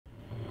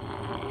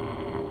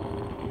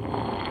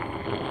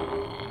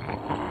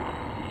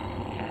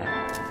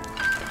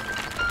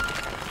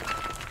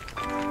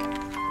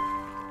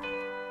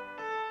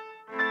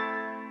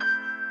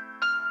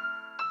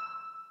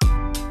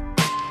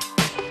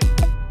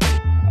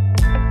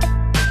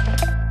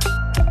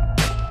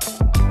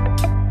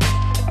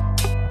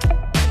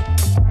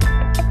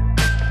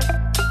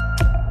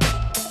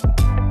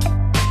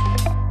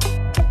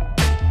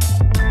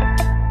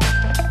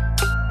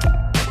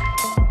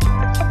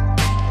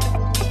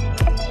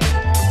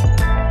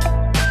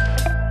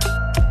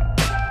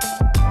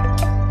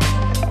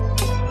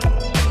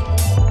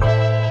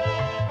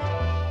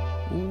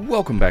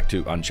Welcome back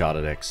to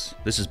Uncharted X.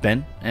 This is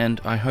Ben, and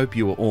I hope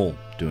you are all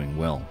doing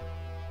well.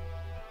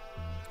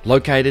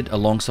 Located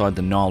alongside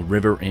the Nile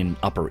River in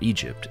Upper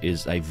Egypt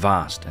is a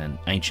vast and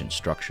ancient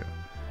structure,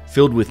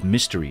 filled with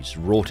mysteries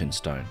wrought in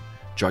stone,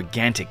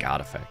 gigantic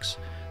artifacts,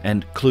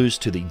 and clues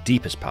to the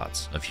deepest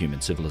parts of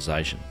human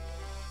civilization.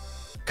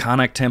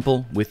 Karnak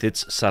Temple, with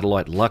its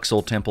satellite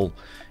Luxor Temple,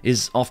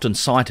 is often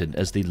cited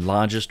as the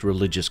largest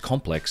religious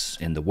complex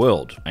in the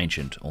world,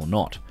 ancient or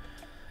not.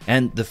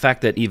 And the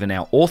fact that even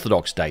our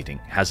orthodox dating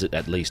has it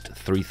at least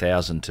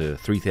 3,000 to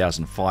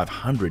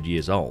 3,500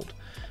 years old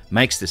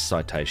makes this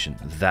citation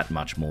that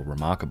much more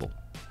remarkable.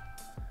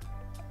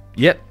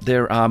 Yet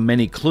there are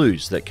many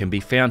clues that can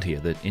be found here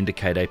that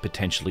indicate a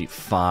potentially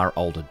far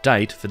older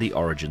date for the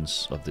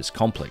origins of this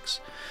complex,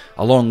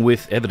 along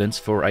with evidence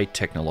for a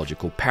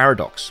technological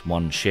paradox,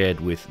 one shared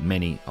with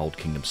many Old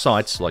Kingdom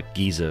sites like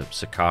Giza,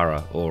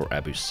 Saqqara or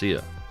Abu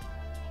Sir.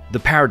 The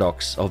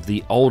paradox of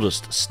the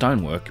oldest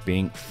stonework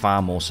being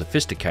far more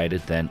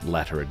sophisticated than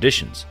latter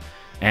additions,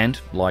 and,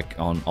 like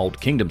on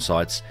Old Kingdom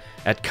sites,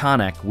 at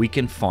Karnak we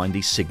can find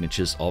the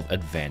signatures of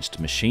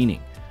advanced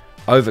machining,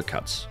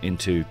 overcuts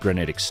into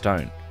granitic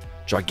stone,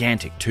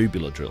 gigantic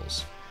tubular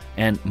drills,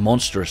 and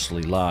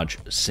monstrously large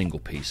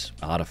single-piece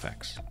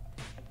artifacts.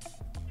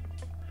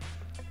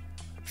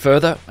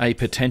 Further, a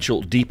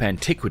potential deep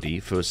antiquity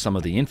for some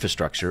of the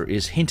infrastructure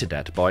is hinted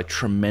at by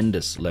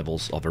tremendous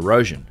levels of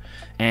erosion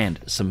and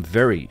some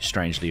very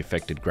strangely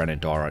affected granite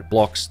diorite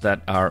blocks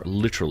that are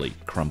literally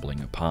crumbling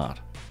apart.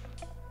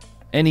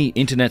 Any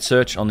internet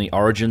search on the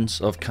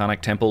origins of Karnak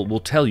Temple will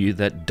tell you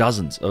that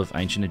dozens of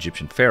ancient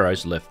Egyptian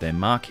pharaohs left their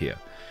mark here,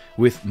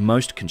 with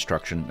most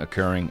construction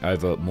occurring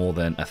over more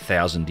than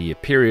 1,000-year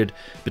period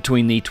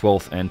between the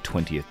 12th and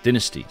 20th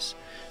dynasties,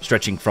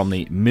 stretching from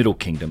the Middle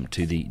Kingdom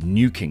to the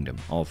New Kingdom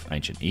of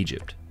ancient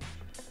Egypt.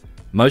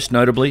 Most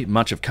notably,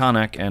 much of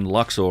Karnak and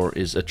Luxor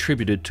is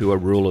attributed to a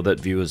ruler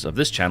that viewers of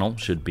this channel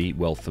should be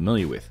well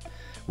familiar with,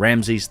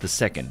 Ramses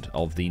II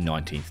of the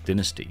 19th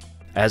dynasty,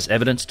 as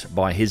evidenced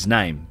by his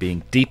name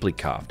being deeply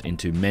carved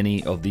into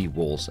many of the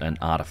walls and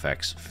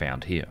artifacts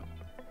found here.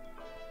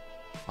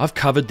 I've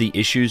covered the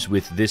issues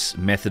with this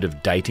method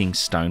of dating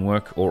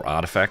stonework or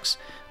artifacts,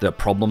 the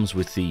problems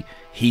with the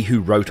 "he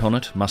who wrote on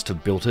it must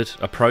have built it"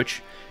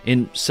 approach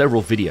in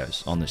several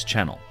videos on this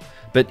channel.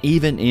 But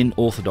even in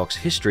Orthodox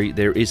history,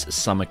 there is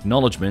some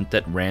acknowledgement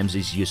that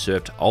Ramses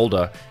usurped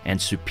older and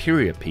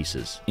superior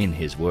pieces in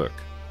his work.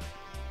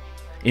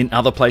 In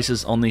other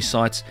places on these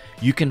sites,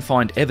 you can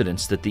find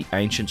evidence that the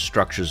ancient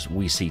structures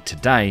we see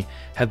today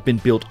have been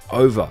built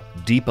over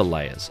deeper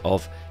layers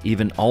of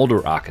even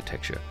older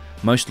architecture,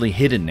 mostly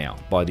hidden now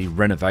by the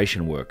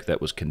renovation work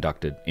that was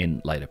conducted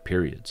in later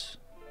periods.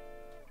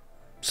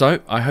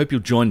 So, I hope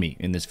you'll join me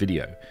in this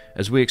video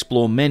as we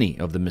explore many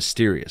of the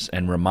mysterious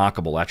and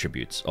remarkable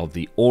attributes of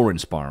the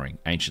awe-inspiring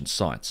ancient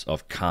sites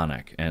of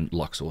Karnak and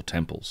Luxor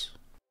temples.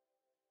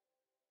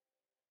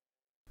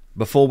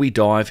 Before we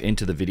dive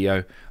into the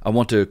video, I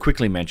want to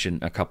quickly mention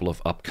a couple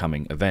of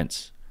upcoming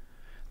events.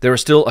 There are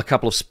still a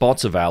couple of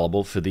spots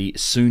available for the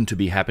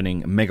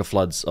soon-to-be-happening Mega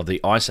Floods of the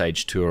Ice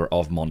Age tour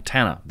of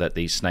Montana that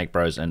the Snake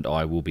Bros and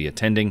I will be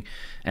attending,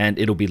 and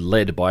it'll be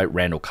led by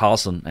Randall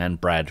Carlson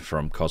and Brad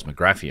from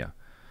Cosmographia.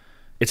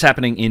 It's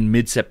happening in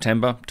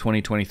mid-September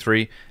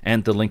 2023,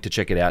 and the link to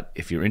check it out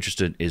if you're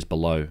interested is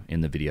below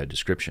in the video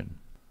description.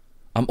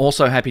 I'm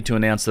also happy to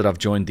announce that I've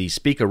joined the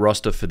speaker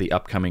roster for the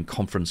upcoming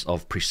Conference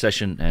of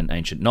Precession and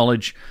Ancient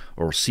Knowledge,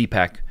 or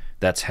CPAC,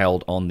 that's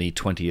held on the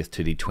 20th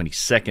to the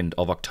 22nd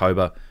of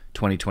October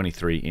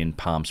 2023 in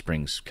Palm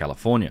Springs,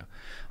 California.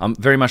 I'm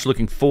very much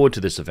looking forward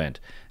to this event,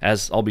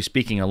 as I'll be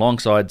speaking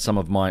alongside some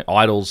of my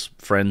idols,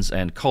 friends,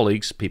 and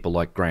colleagues, people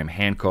like Graham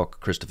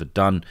Hancock, Christopher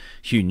Dunn,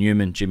 Hugh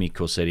Newman, Jimmy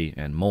Corsetti,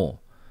 and more.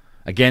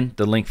 Again,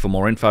 the link for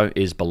more info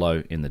is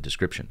below in the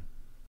description.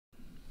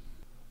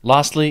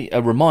 Lastly,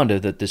 a reminder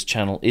that this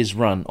channel is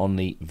run on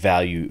the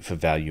value for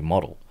value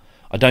model.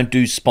 I don't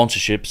do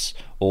sponsorships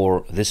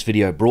or "this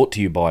video brought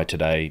to you by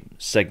today"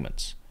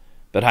 segments.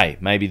 But hey,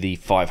 maybe the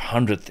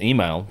 500th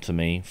email to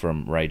me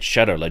from Raid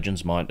Shadow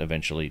Legends might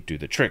eventually do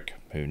the trick,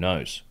 who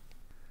knows.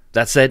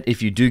 That said,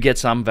 if you do get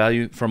some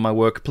value from my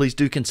work, please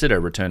do consider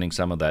returning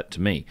some of that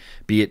to me,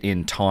 be it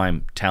in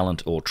time,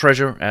 talent, or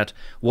treasure, at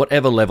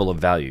whatever level of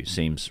value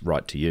seems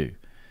right to you.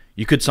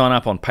 You could sign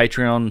up on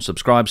Patreon,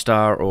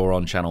 Subscribestar, or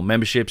on channel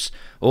memberships,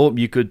 or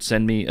you could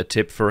send me a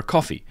tip for a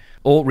coffee,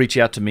 or reach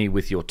out to me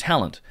with your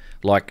talent,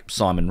 like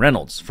Simon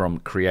Reynolds from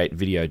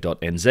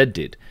createvideo.nz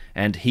did,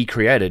 and he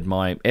created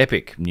my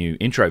epic new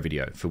intro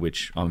video, for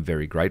which I'm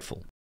very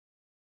grateful.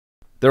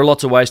 There are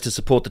lots of ways to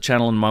support the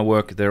channel and my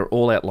work. They're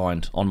all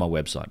outlined on my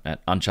website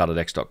at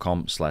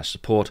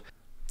unchartedx.com/support.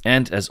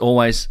 And as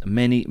always,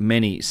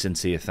 many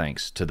sincere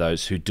thanks to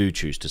those who do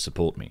choose to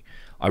support me.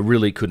 I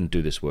really couldn't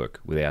do this work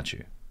without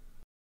you.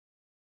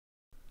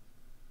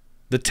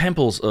 The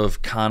temples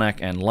of Karnak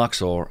and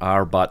Luxor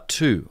are but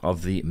two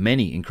of the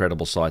many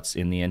incredible sites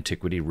in the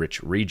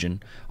antiquity-rich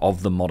region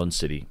of the modern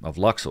city of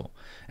Luxor,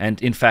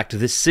 and in fact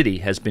this city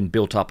has been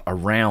built up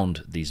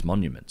around these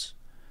monuments.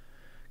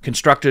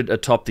 Constructed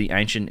atop the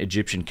ancient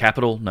Egyptian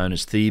capital known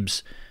as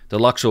Thebes, the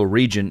Luxor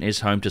region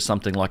is home to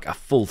something like a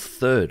full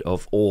third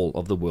of all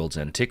of the world's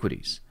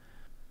antiquities.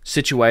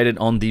 Situated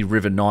on the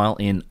River Nile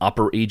in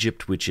Upper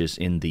Egypt, which is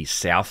in the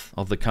south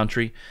of the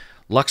country,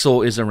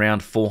 Luxor is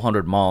around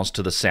 400 miles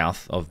to the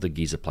south of the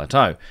Giza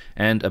Plateau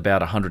and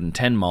about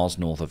 110 miles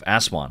north of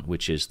Aswan,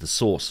 which is the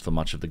source for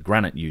much of the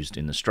granite used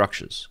in the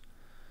structures.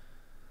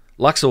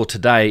 Luxor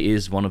today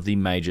is one of the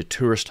major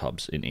tourist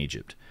hubs in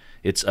Egypt.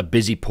 It's a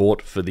busy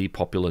port for the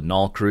popular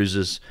Nile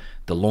cruises,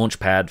 the launch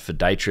pad for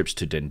day trips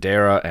to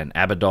Dendera and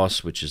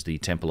Abydos, which is the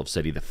temple of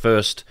Seti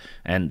I,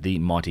 and the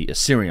mighty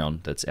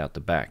Assyrion that's out the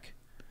back.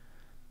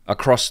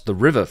 Across the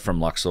river from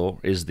Luxor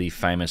is the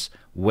famous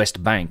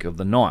West Bank of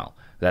the Nile.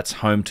 That's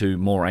home to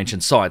more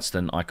ancient sites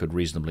than I could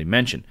reasonably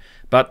mention,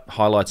 but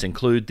highlights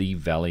include the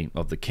Valley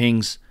of the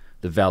Kings,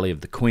 the Valley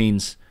of the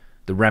Queens,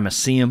 the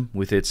Ramesseum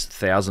with its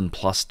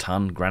 1,000+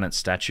 ton granite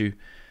statue,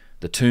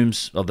 the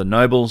tombs of the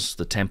nobles,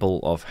 the temple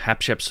of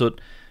Hatshepsut,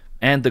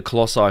 and the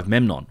colossi of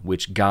Memnon,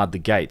 which guard the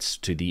gates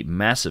to the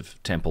massive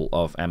temple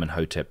of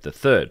Amenhotep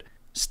III,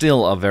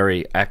 still a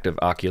very active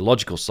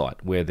archaeological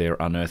site where they're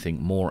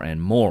unearthing more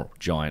and more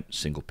giant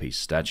single-piece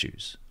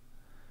statues.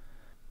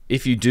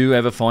 If you do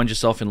ever find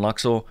yourself in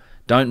Luxor,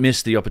 don't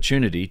miss the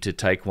opportunity to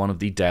take one of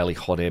the daily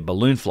hot air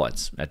balloon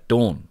flights at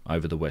dawn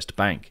over the West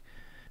Bank.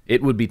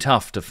 It would be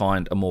tough to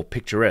find a more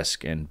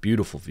picturesque and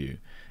beautiful view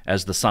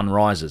as the sun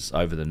rises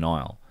over the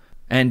Nile,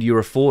 and you're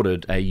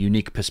afforded a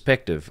unique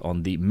perspective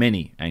on the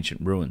many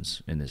ancient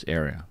ruins in this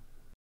area.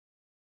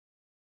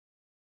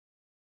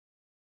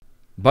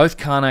 Both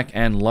Karnak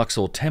and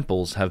Luxor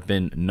temples have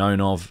been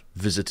known of,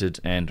 visited,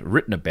 and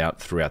written about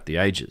throughout the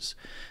ages,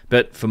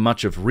 but for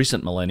much of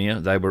recent millennia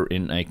they were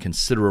in a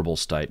considerable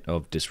state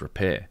of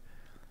disrepair.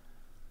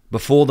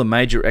 Before the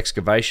major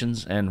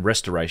excavations and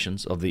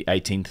restorations of the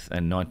 18th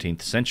and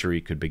 19th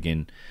century could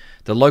begin,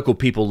 the local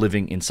people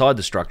living inside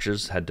the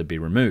structures had to be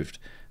removed,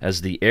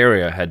 as the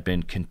area had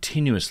been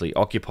continuously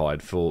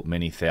occupied for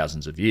many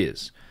thousands of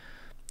years.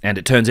 And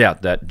it turns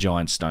out that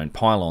giant stone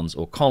pylons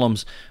or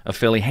columns are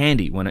fairly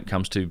handy when it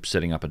comes to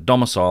setting up a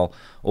domicile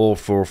or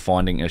for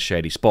finding a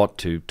shady spot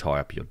to tie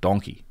up your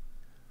donkey.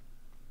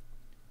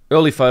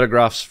 Early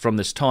photographs from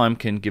this time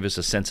can give us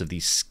a sense of the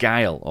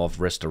scale of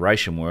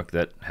restoration work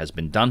that has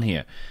been done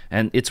here,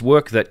 and it's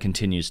work that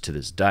continues to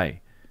this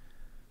day.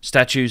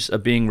 Statues are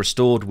being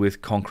restored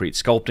with concrete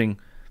sculpting,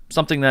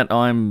 something that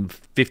I'm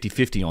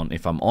 50-50 on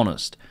if I'm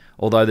honest,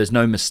 although there's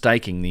no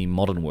mistaking the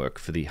modern work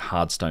for the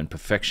hardstone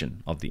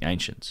perfection of the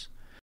ancients.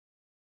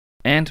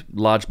 And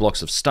large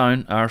blocks of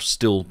stone are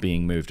still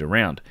being moved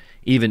around,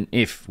 even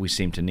if we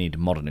seem to need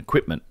modern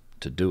equipment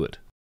to do it.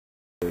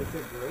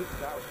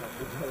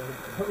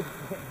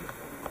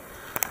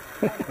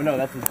 Well, no,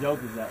 that's the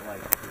joke, is that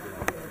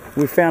like...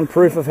 We found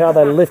proof of how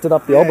they lifted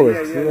up the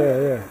obelisks.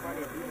 Yeah.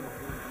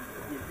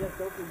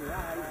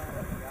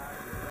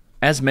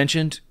 As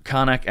mentioned,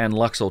 Karnak and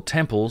Luxor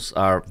temples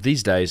are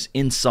these days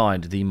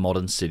inside the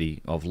modern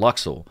city of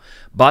Luxor,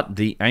 but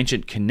the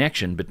ancient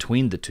connection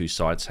between the two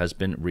sites has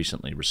been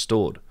recently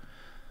restored.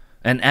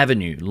 An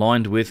avenue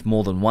lined with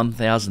more than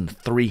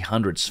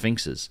 1,300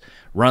 sphinxes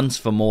runs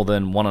for more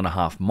than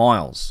 1.5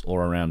 miles,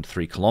 or around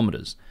 3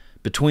 kilometers,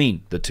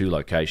 between the two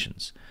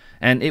locations,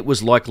 and it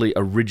was likely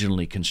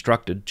originally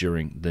constructed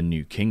during the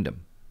New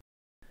Kingdom.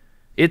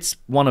 It's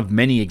one of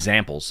many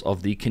examples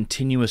of the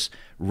continuous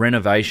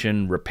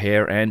renovation,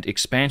 repair, and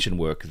expansion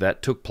work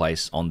that took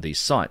place on these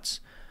sites,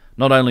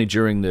 not only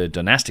during the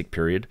dynastic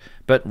period,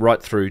 but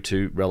right through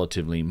to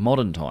relatively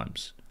modern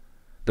times.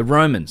 The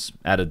Romans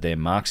added their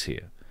marks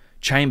here.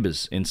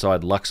 Chambers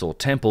inside Luxor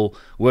Temple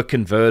were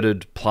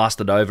converted,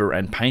 plastered over,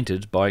 and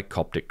painted by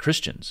Coptic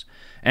Christians,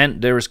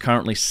 and there is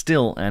currently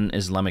still an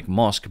Islamic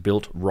mosque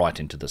built right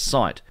into the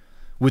site,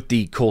 with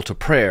the call to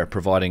prayer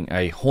providing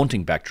a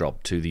haunting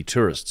backdrop to the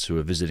tourists who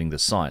are visiting the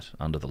site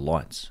under the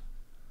lights.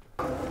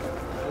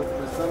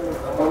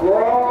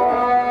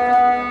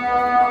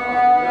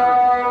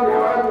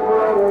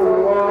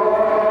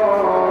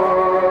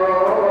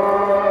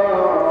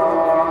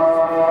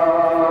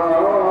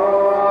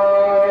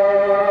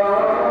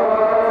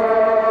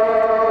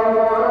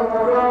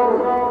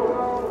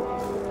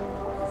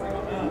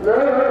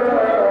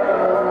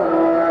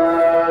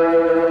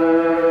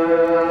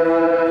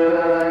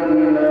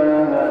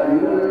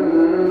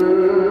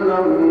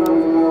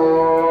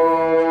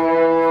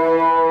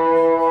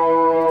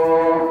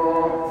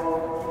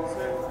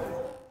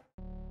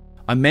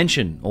 I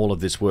mention all of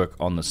this work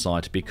on the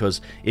site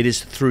because it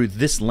is through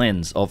this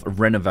lens of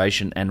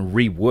renovation and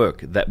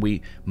rework that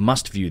we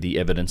must view the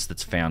evidence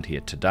that's found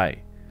here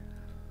today.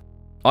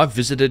 I've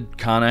visited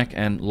Karnak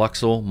and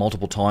Luxor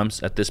multiple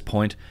times at this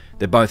point.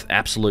 They're both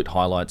absolute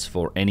highlights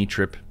for any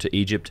trip to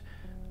Egypt,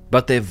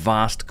 but they're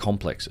vast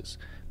complexes,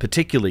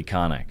 particularly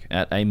Karnak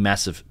at a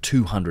massive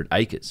 200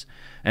 acres,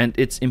 and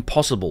it's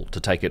impossible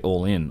to take it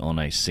all in on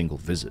a single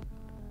visit.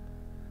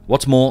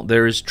 What's more,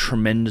 there is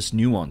tremendous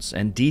nuance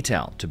and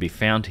detail to be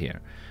found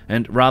here,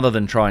 And rather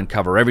than try and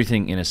cover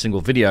everything in a single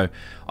video,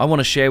 I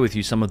want to share with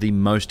you some of the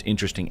most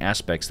interesting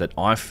aspects that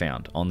I've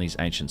found on these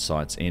ancient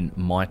sites in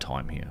my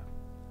time here.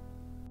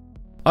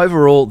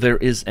 Overall, there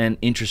is an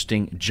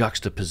interesting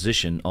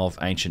juxtaposition of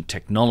ancient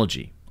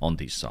technology on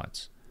these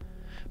sites.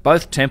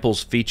 Both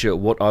temples feature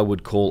what I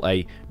would call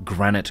a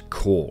granite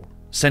core,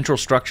 central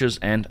structures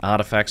and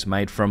artifacts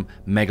made from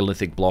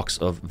megalithic blocks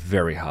of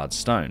very hard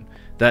stone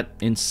that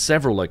in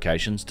several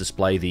locations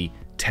display the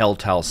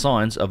telltale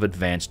signs of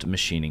advanced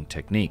machining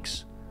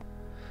techniques.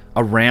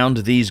 Around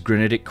these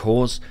granitic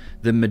cores,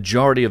 the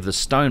majority of the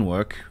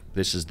stonework,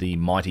 this is the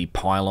mighty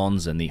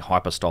pylons and the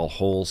hypostyle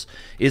halls,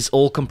 is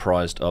all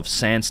comprised of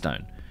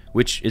sandstone,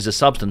 which is a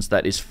substance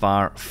that is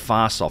far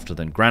softer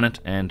than granite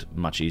and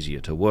much easier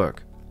to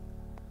work.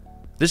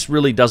 This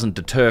really doesn't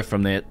deter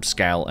from their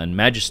scale and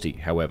majesty,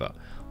 however.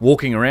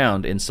 Walking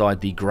around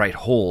inside the great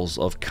halls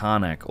of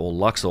Karnak or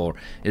Luxor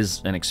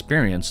is an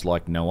experience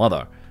like no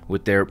other,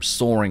 with their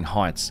soaring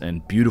heights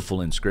and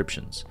beautiful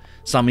inscriptions,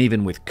 some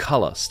even with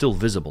colour still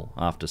visible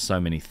after so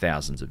many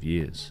thousands of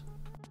years.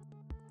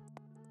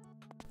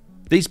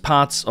 These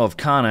parts of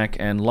Karnak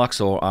and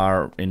Luxor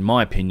are, in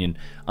my opinion,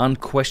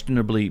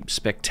 unquestionably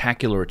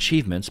spectacular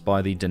achievements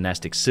by the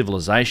dynastic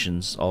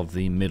civilizations of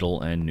the Middle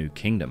and New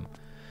Kingdom.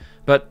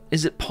 But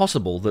is it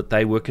possible that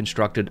they were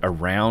constructed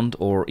around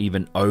or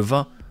even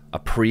over a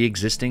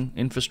pre-existing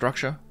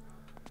infrastructure?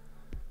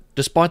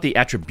 Despite the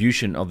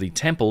attribution of the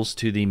temples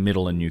to the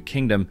Middle and New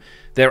Kingdom,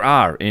 there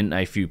are, in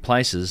a few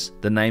places,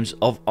 the names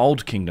of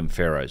Old Kingdom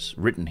pharaohs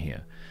written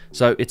here,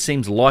 so it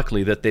seems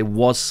likely that there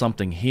was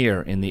something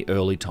here in the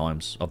early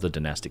times of the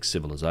dynastic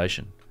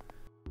civilization.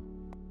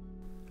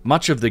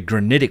 Much of the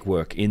granitic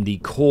work in the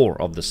core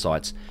of the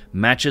sites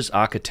matches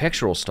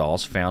architectural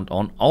styles found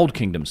on Old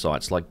Kingdom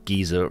sites like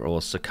Giza or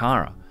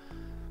Saqqara.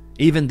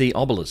 Even the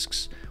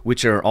obelisks,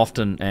 which are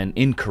often and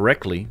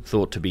incorrectly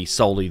thought to be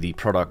solely the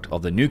product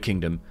of the New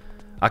Kingdom,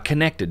 are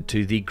connected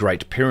to the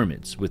Great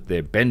Pyramids with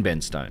their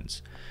Benben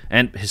stones,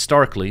 and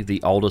historically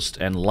the oldest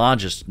and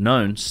largest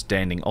known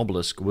standing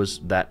obelisk was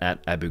that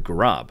at Abu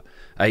Ghurab,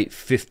 a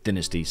 5th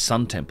dynasty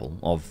sun temple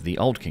of the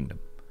Old Kingdom.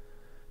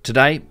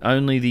 Today,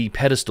 only the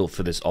pedestal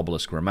for this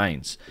obelisk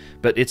remains,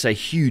 but it's a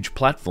huge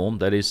platform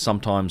that is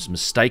sometimes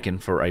mistaken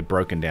for a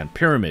broken down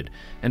pyramid,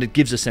 and it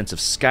gives a sense of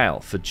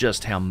scale for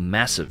just how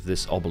massive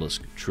this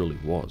obelisk truly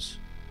was.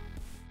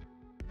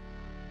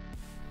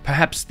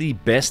 Perhaps the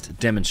best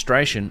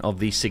demonstration of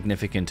the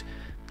significant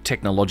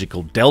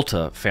technological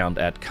delta found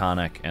at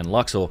Karnak and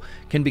Luxor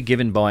can be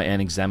given by an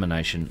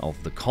examination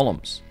of the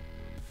columns.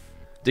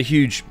 The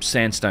huge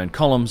sandstone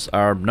columns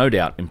are no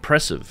doubt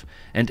impressive,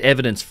 and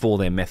evidence for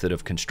their method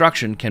of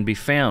construction can be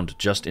found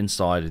just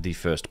inside the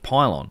first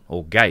pylon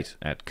or gate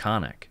at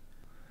Karnak.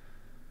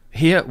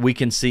 Here we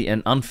can see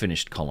an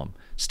unfinished column,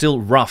 still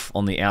rough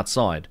on the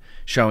outside,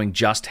 showing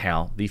just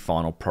how the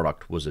final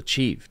product was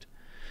achieved.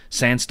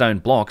 Sandstone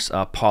blocks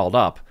are piled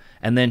up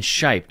and then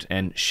shaped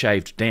and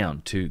shaved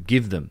down to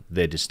give them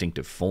their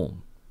distinctive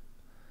form.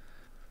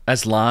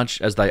 As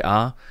large as they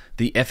are,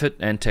 the effort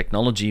and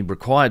technology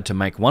required to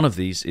make one of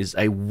these is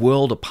a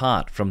world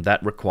apart from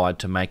that required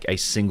to make a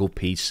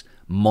single-piece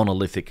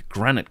monolithic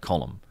granite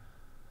column.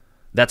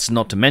 That's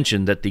not to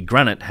mention that the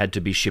granite had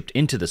to be shipped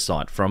into the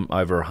site from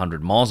over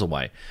 100 miles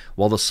away,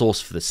 while the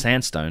source for the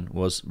sandstone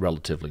was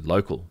relatively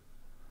local.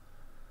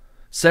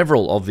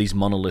 Several of these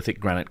monolithic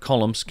granite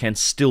columns can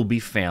still be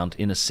found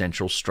in a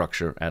central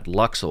structure at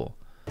Luxor.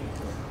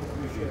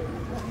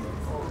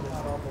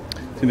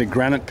 See the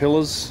granite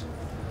pillars?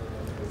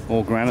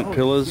 All granite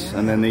pillars,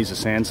 and then these are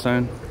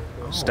sandstone.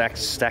 Stacked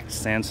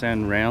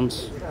sandstone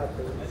rounds.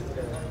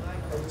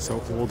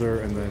 So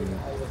older and then...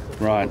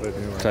 Right,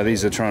 so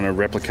these are trying to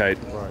replicate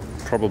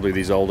probably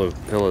these older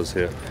pillars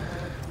here.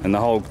 And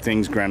the whole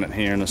thing's granite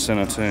here in the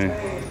center too.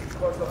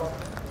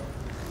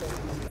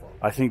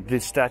 I think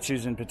these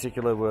statues in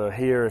particular were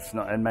here, if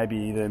not, and maybe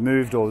either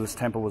moved or this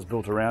temple was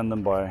built around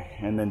them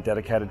and then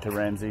dedicated to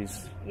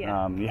Ramses.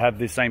 Yeah. You have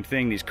the same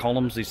thing, these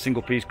columns, these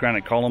single-piece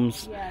granite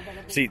columns. Yeah,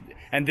 See,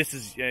 and this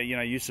is,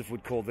 Yusuf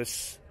would call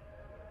this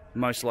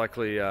most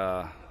likely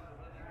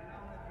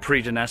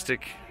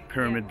pre-dynastic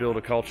pyramid builder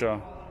culture.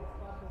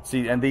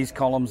 See, and these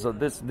columns,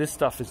 this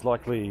stuff is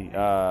likely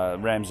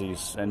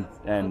Ramses and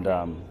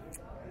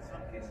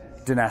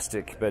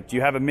dynastic, but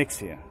you have a mix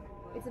here.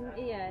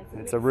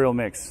 It's a real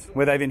mix,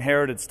 where they've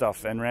inherited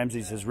stuff and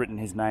Ramses has written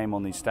his name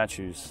on these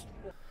statues.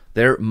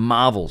 They're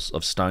marvels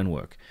of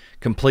stonework,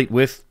 complete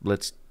with,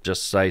 let's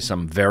just say,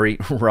 some very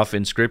rough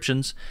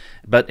inscriptions,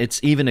 but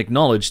it's even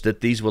acknowledged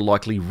that these were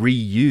likely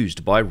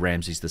reused by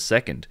Ramses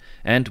II,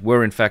 and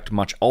were in fact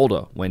much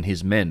older when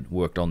his men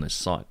worked on this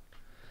site.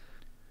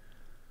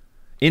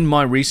 In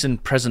my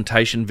recent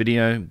presentation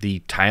video, The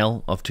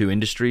Tale of Two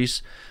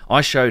Industries,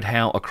 I showed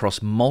how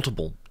across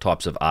multiple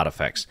types of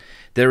artifacts,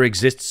 there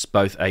exists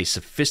both a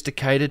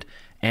sophisticated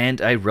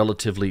and a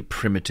relatively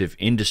primitive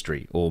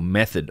industry or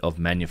method of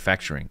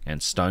manufacturing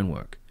and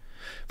stonework.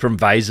 From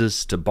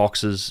vases to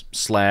boxes,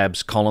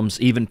 slabs, columns,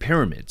 even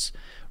pyramids,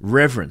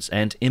 reverence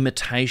and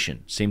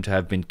imitation seem to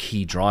have been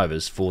key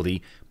drivers for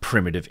the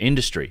primitive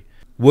industry,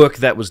 Work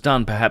that was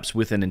done perhaps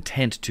with an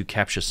intent to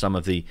capture some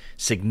of the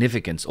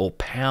significance or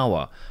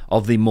power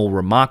of the more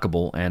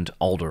remarkable and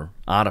older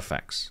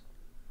artifacts.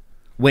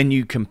 When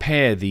you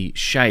compare the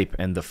shape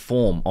and the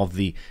form of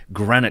the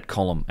granite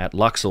column at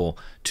Luxor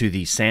to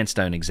the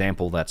sandstone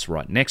example that's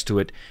right next to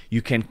it,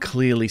 you can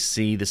clearly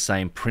see the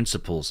same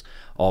principles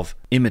of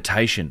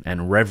imitation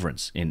and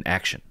reverence in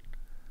action.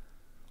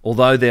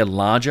 Although they're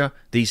larger,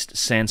 these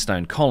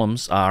sandstone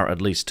columns are,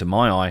 at least to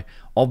my eye,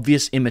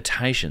 obvious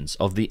imitations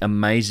of the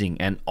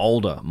amazing and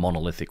older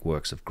monolithic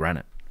works of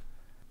granite.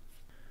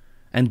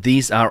 And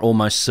these are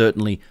almost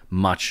certainly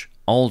much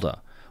older.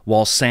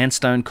 While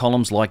sandstone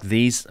columns like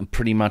these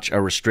pretty much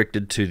are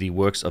restricted to the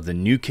works of the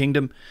New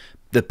Kingdom,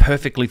 the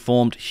perfectly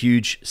formed,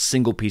 huge,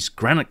 single-piece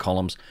granite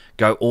columns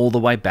go all the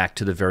way back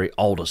to the very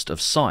oldest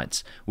of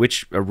sites,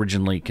 which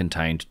originally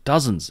contained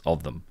dozens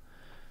of them.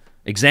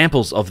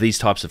 Examples of these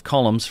types of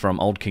columns from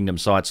Old Kingdom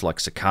sites like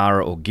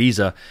Saqqara or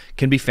Giza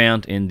can be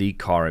found in the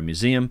Cairo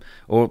Museum,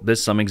 or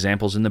there's some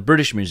examples in the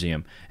British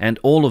Museum, and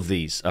all of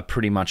these are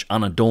pretty much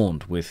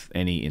unadorned with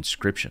any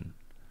inscription.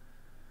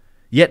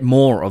 Yet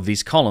more of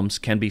these columns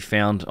can be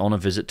found on a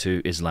visit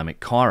to Islamic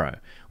Cairo,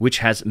 which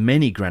has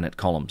many granite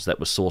columns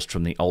that were sourced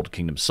from the Old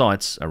Kingdom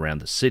sites around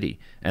the city,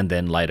 and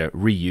then later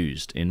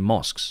reused in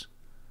mosques.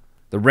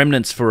 The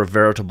remnants for a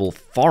veritable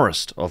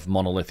forest of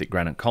monolithic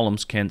granite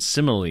columns can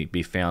similarly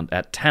be found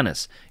at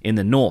Tanis in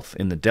the north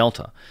in the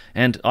Delta,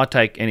 and I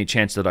take any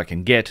chance that I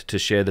can get to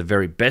share the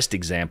very best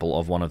example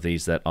of one of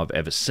these that I've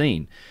ever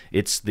seen.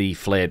 It's the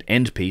flared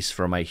end piece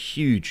from a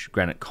huge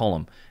granite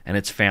column, and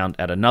it's found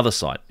at another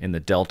site in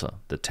the Delta,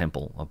 the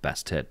Temple of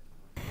Bastet.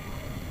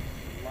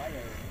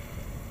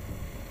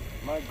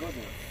 My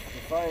goodness, to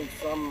find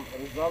some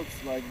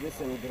results like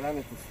this in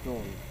granite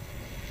stone.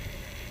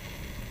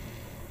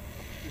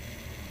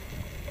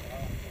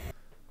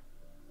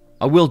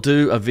 I will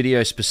do a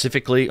video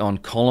specifically on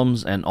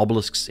columns and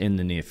obelisks in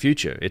the near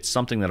future. It's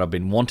something that I've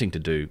been wanting to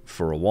do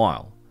for a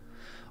while.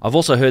 I've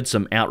also heard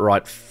some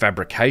outright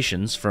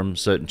fabrications from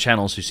certain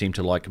channels who seem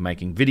to like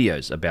making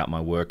videos about my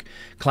work,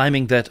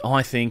 claiming that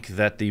I think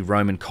that the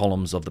Roman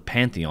columns of the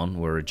Pantheon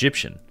were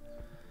Egyptian.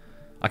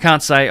 I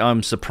can't say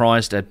I'm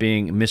surprised at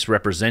being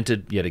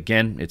misrepresented yet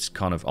again, it's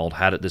kind of old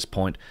hat at this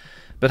point,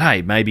 but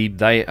hey, maybe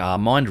they are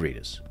mind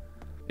readers.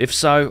 If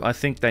so, I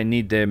think they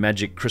need their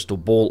magic crystal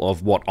ball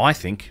of what I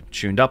think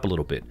tuned up a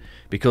little bit,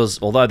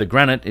 because although the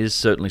granite is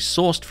certainly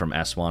sourced from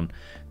Aswan,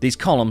 these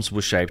columns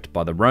were shaped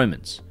by the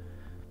Romans.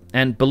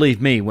 And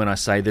believe me when I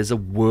say there's a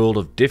world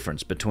of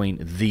difference between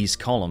these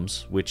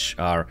columns, which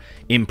are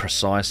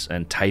imprecise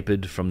and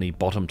tapered from the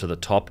bottom to the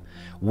top,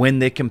 when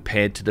they're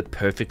compared to the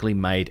perfectly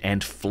made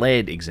and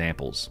flared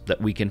examples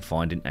that we can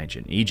find in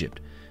ancient Egypt.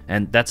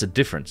 And that's a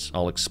difference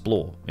I'll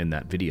explore in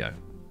that video.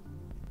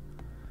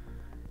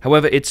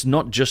 However, it's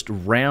not just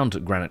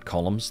round granite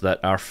columns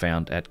that are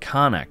found at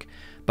Karnak,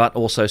 but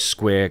also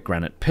square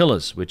granite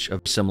pillars, which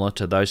are similar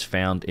to those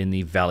found in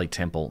the Valley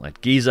Temple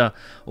at Giza,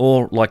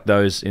 or like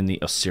those in the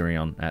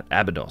Osirion at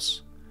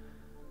Abydos.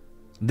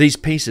 These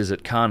pieces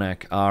at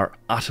Karnak are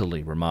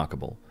utterly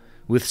remarkable,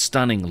 with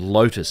stunning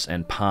lotus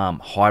and palm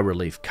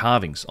high-relief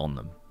carvings on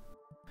them.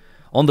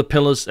 On the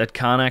pillars at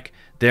Karnak,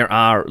 there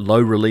are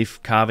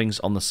low-relief carvings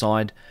on the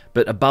side,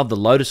 but above the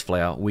lotus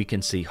flower we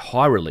can see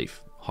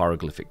high-relief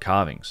hieroglyphic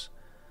carvings.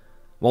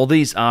 While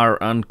these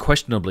are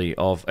unquestionably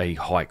of a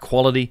high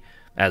quality,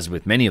 as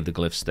with many of the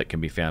glyphs that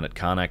can be found at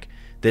Karnak,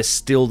 they're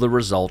still the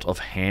result of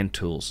hand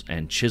tools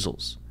and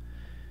chisels.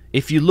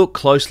 If you look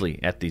closely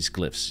at these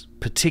glyphs,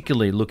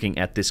 particularly looking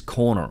at this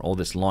corner or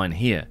this line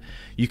here,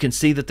 you can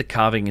see that the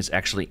carving is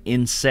actually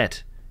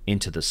inset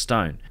into the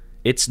stone.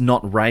 It's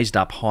not raised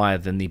up higher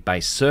than the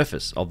base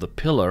surface of the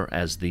pillar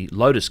as the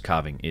lotus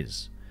carving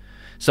is.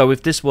 So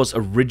if this was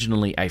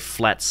originally a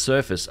flat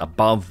surface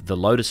above the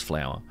lotus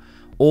flower,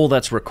 all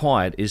that's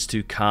required is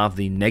to carve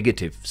the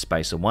negative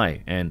space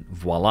away, and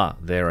voila,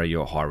 there are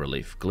your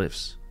high-relief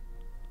glyphs.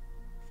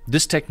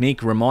 This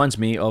technique reminds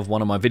me of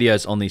one of my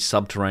videos on the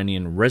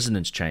subterranean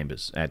resonance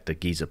chambers at the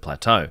Giza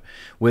Plateau,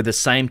 where the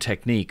same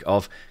technique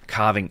of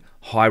carving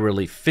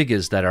high-relief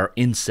figures that are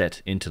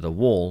inset into the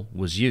wall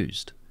was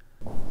used.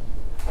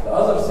 The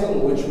other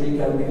thing which we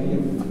can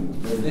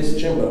believe that this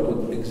chamber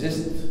could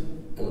exist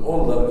in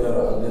older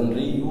era and then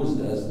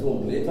reused as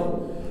tomb later,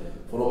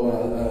 from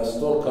a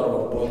stone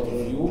carver point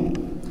of view,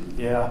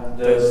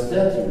 the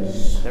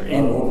statues they're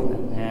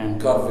in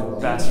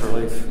carved bas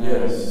relief.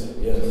 Yes,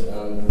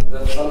 and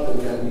that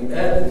something can be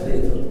added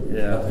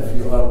later. But if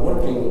you are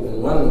working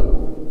in one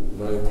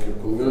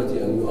community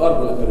and you are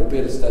going to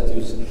prepare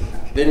statues,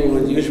 then you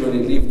would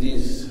usually leave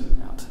these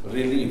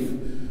relief.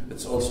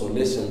 It's also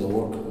less in the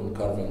work on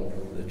carving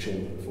the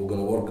chamber. If we're going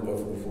to work,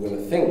 if we're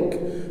going to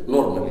think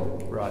normally.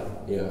 Right.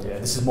 Yeah,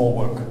 this is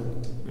more work.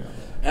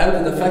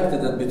 And the fact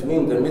that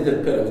between the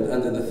middle pyramid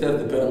and the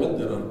third pyramid,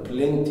 there are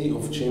plenty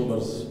of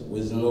chambers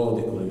with no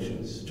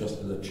decorations,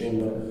 just the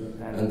chamber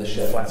and the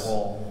shafts. Flat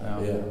wall.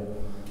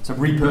 So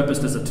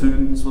repurposed as a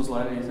tomb, this was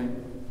later, you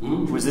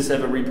think? Was this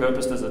ever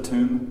repurposed as a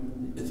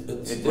tomb? It's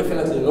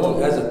definitely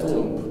known as a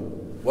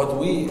tomb. What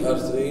we are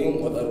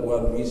saying, what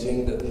are we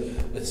saying, that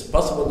it's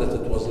possible that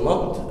it was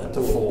not a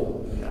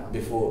tomb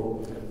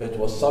before. It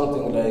was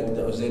something like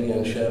the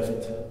Osirian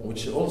shaft,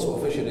 which also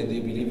officially they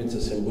believe it's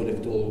a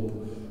symbolic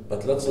tomb.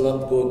 But let's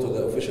not go to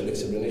the official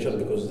explanation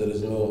because there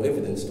is no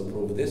evidence to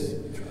prove this.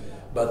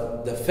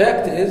 But the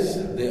fact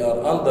is, they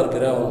are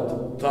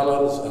underground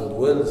tunnels and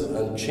wells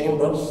and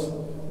chambers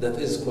that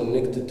is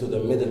connected to the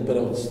middle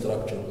pyramid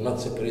structure,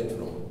 not separate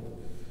from it.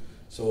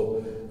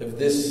 So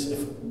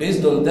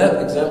based on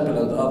that example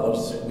and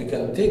others, we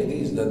can take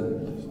these, that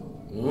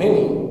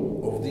many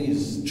of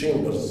these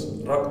chambers,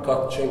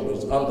 rock-cut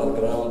chambers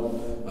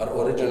underground, are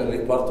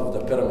originally part of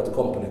the pyramid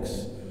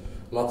complex,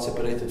 not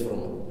separated from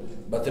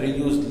it, but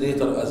reused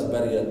later as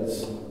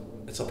burials.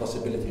 It's a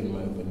possibility in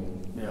my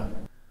opinion. Yeah.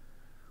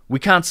 We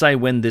can't say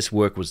when this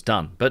work was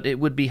done, but it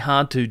would be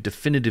hard to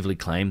definitively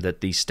claim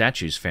that the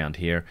statues found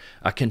here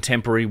are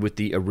contemporary with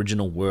the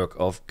original work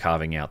of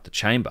carving out the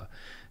chamber,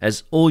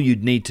 as all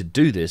you'd need to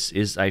do this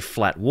is a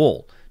flat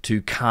wall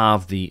to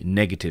carve the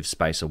negative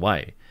space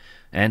away.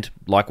 And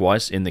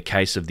likewise, in the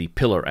case of the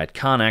pillar at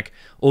Karnak,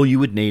 all you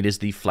would need is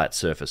the flat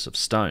surface of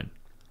stone.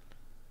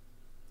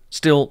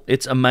 Still,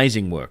 it's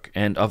amazing work,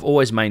 and I've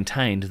always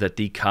maintained that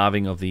the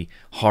carving of the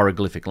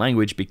hieroglyphic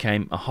language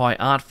became a high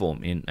art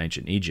form in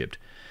ancient Egypt,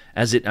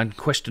 as it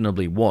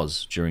unquestionably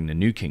was during the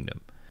New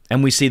Kingdom.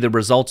 And we see the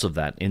results of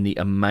that in the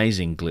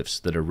amazing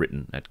glyphs that are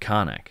written at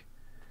Karnak.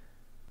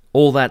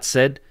 All that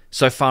said,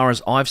 so far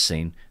as I've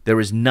seen, there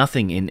is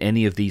nothing in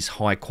any of these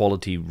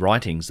high-quality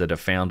writings that are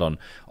found on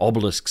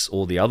obelisks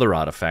or the other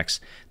artifacts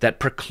that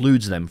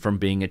precludes them from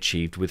being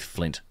achieved with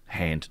flint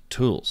hand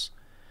tools.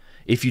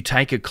 If you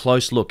take a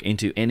close look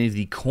into any of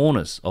the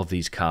corners of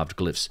these carved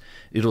glyphs,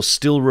 it'll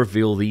still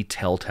reveal the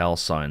telltale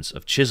signs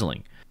of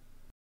chiseling.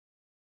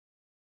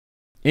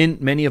 In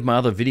many of my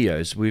other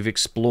videos, we've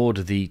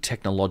explored the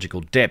technological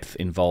depth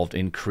involved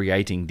in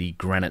creating the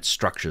granite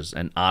structures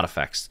and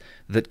artifacts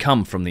that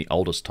come from the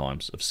oldest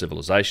times of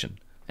civilization.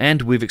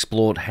 And we've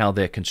explored how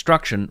their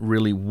construction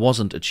really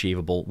wasn't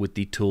achievable with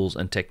the tools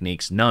and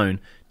techniques known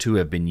to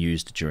have been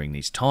used during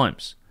these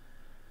times.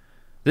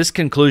 This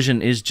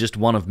conclusion is just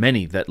one of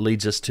many that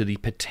leads us to the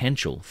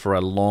potential for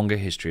a longer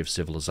history of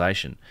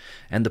civilization,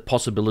 and the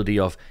possibility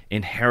of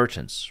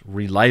inheritance,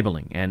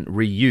 relabeling, and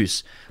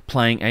reuse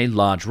playing a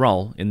large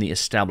role in the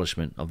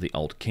establishment of the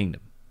Old Kingdom.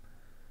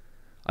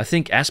 I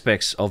think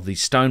aspects of the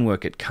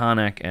stonework at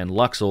Karnak and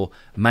Luxor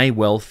may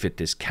well fit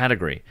this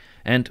category,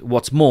 and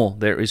what's more,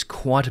 there is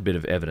quite a bit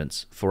of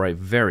evidence for a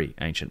very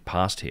ancient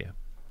past here.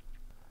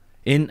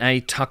 In a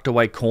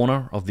tucked-away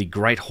corner of the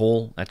Great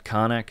Hall at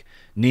Karnak,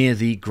 near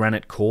the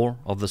granite core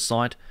of the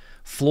site,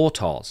 floor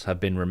tiles have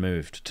been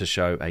removed to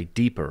show a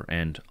deeper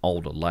and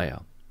older layer.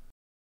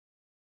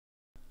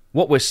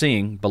 What we're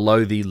seeing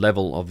below the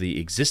level of the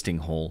existing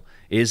hall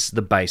is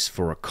the base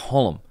for a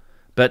column,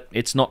 but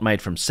it's not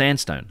made from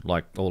sandstone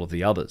like all of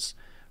the others.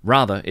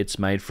 Rather, it's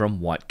made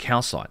from white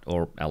calcite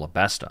or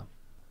alabaster.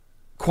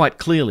 Quite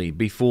clearly,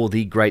 before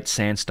the great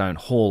sandstone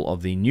hall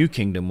of the New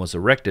Kingdom was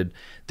erected,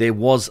 there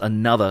was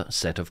another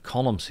set of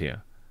columns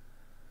here.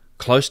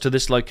 Close to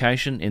this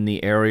location, in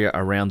the area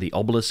around the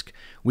obelisk,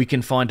 we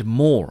can find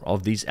more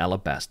of these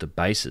alabaster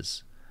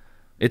bases.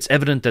 It's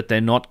evident that they're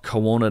not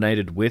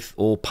coordinated with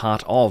or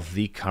part of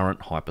the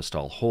current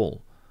hypostyle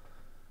hall.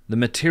 The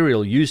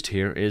material used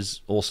here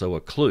is also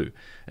a clue,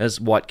 as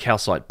white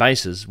calcite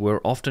bases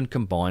were often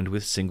combined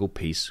with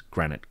single-piece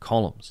granite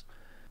columns.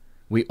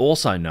 We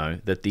also know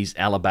that these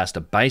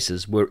alabaster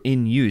bases were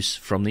in use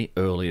from the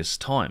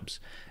earliest times,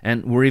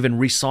 and were even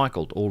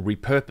recycled or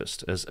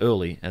repurposed as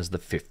early as the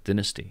 5th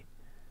dynasty.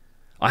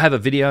 I have a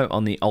video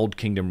on the Old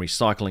Kingdom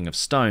recycling of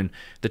stone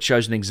that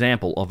shows an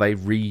example of a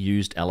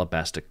reused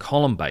alabaster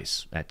column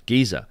base at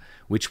Giza,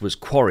 which was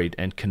quarried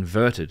and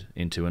converted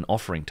into an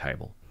offering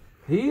table.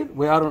 Here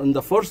we are in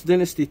the 4th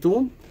dynasty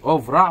tomb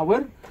of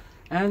Ra'war,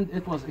 and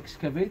it was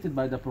excavated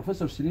by the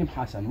Professor Salim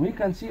Hassan. We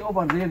can see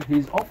over there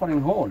his offering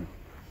hall.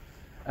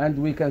 And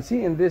we can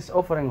see in this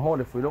offering hall,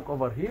 if we look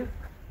over here,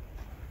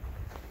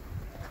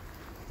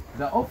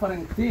 the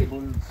offering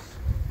tables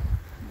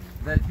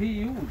that he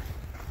used.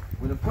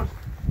 Well, of course,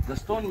 the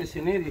stone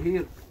masonry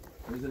here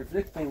is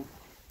reflecting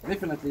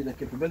definitely the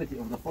capability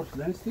of the 4th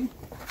dynasty.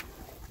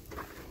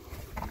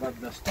 But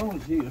the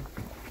stones here,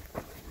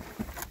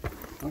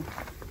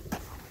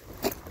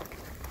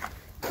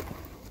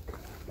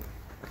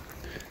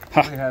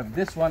 we have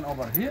this one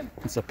over here.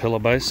 It's a pillar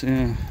base,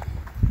 yeah.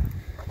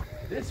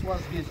 This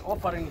was his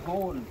offering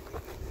hall,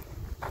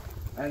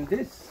 and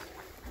this,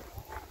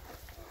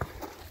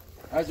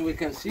 as we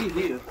can see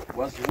here,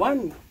 was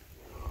one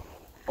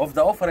of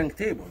the offering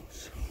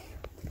tables.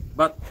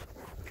 But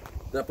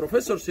the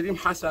Professor Salim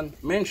Hassan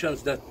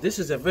mentions that this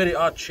is a very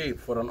odd shape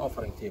for an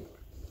offering table,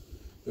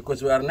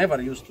 because we are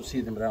never used to see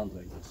them round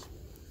like this.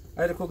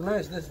 I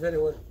recognize this very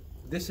well.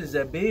 This is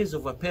a base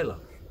of a pillar,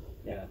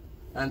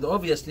 and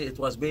obviously it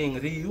was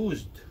being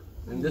reused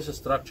in this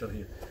structure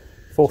here.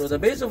 So the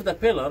base of the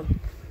pillar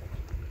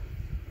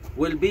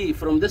will be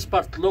from this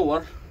part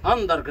lower,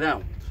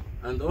 underground,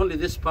 and only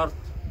this part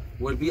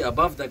will be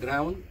above the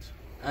ground,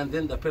 and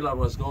then the pillar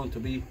was going to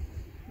be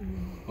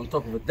on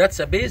top of it. That's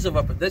a base of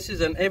a, this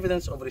is an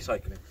evidence of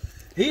recycling.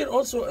 Here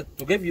also,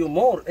 to give you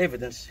more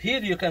evidence,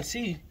 here you can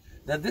see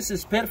that this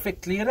is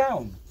perfectly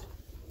round.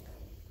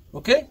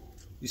 Okay?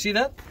 You see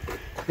that?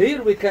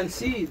 Here we can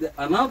see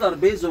another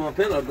base of a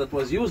pillar that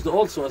was used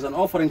also as an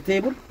offering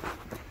table.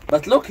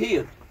 But look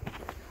here,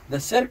 the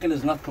circle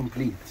is not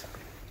complete.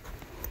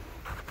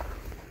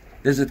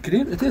 Is it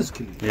clear? It is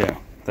clear. Yeah,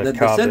 they that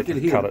carved the circle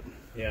it, here cut it.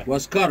 Yeah.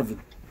 was carved.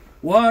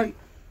 Why?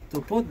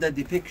 To put the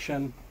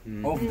depiction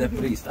of the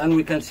priest. And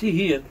we can see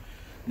here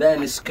the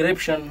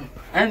inscription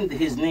and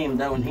his name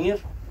down here.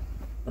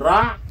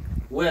 Ra,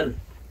 where?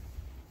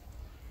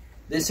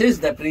 This is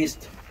the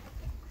priest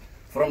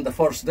from the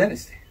 4th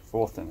dynasty.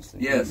 4th dynasty.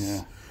 Yes.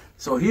 Yeah.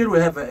 So here we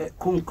have a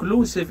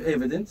conclusive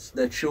evidence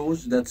that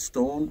shows that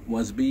stone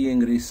was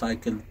being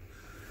recycled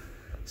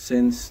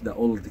since the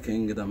Old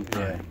Kingdom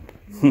time.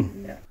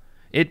 Yeah.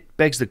 It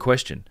begs the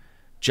question,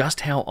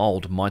 just how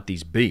old might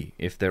these be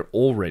if they're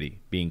already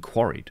being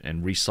quarried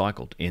and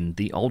recycled in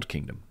the Old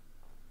Kingdom?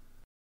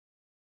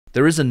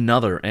 There is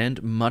another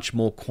and much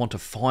more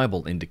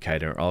quantifiable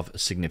indicator of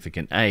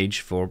significant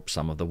age for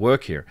some of the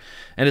work here,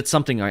 and it's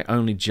something I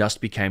only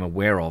just became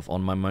aware of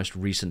on my most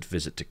recent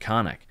visit to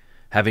Karnak,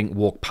 having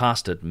walked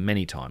past it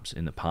many times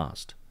in the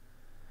past.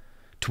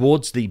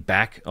 Towards the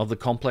back of the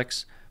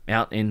complex,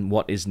 out in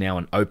what is now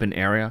an open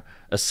area,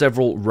 are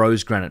several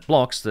rose granite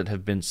blocks that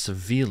have been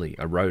severely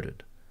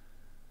eroded.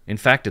 In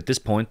fact, at this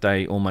point,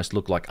 they almost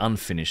look like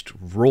unfinished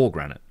raw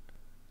granite.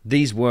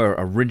 These were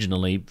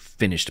originally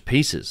finished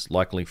pieces,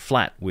 likely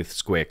flat with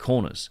square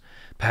corners,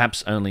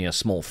 perhaps only a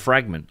small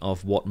fragment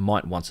of what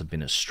might once have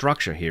been a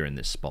structure here in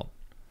this spot.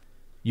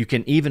 You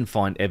can even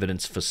find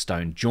evidence for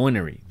stone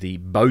joinery, the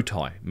bow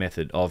tie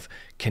method of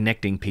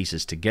connecting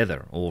pieces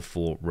together or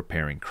for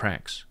repairing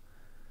cracks.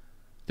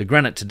 The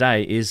granite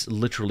today is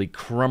literally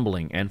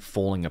crumbling and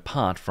falling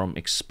apart from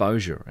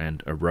exposure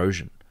and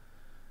erosion.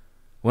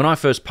 When I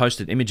first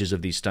posted images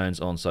of these stones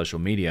on social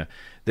media,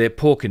 their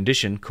poor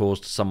condition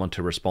caused someone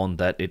to respond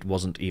that it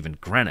wasn't even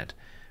granite,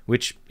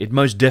 which it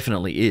most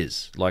definitely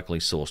is, likely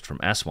sourced from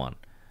Aswan.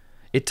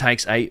 It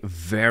takes a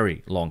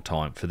very long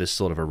time for this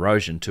sort of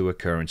erosion to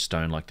occur in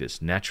stone like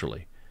this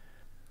naturally.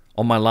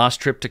 On my last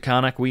trip to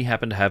Karnak, we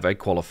happened to have a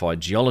qualified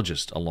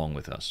geologist along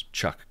with us,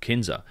 Chuck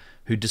Kinza,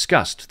 who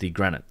discussed the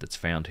granite that's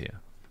found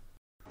here.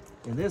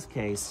 In this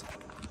case,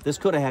 this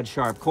could have had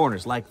sharp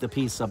corners, like the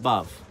piece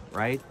above,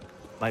 right?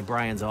 By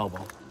Brian's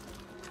elbow.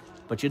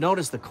 But you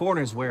notice the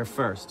corners wear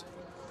first.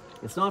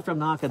 It's not from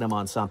knocking them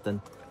on something,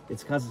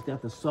 it's because it's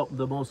got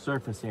the most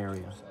surface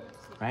area,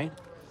 right?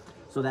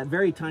 So that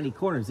very tiny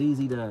corner is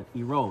easy to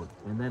erode,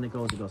 and then it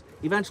goes.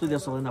 Eventually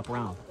this will end up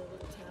round.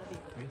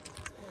 Right?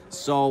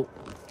 So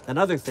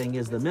another thing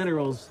is the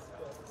minerals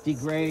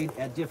degrade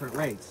at different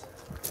rates.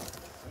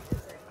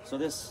 So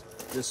this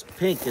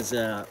pink is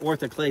a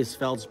orthoclase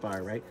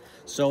feldspar, right?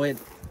 So it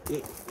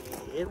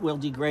will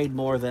degrade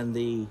more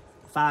than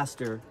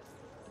faster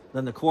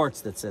than the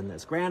quartz that's in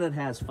this. Granite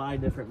has 5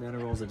 different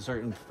minerals and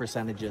certain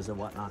percentages and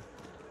whatnot,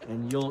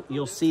 and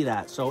you'll see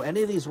that. So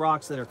any of these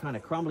rocks that are kind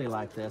of crumbly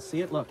like this,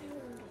 see it? Look,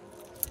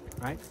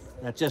 right?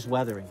 That's just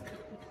weathering,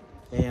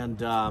 and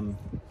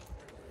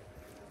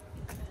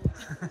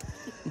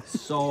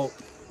so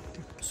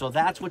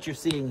that's what you're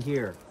seeing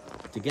here.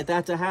 To get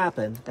that to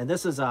happen, and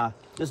this is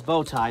this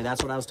bow tie.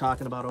 That's what I was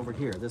talking about over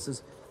here.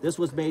 This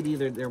was made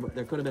either there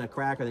could have been a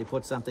crack, or they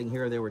put something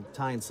here. They were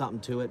tying something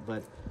to it,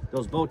 but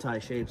those bow tie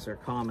shapes are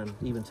common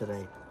even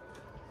today.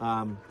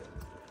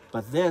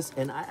 But this,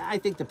 and I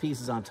think the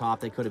pieces on top,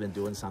 they could have been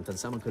doing something.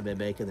 Someone could have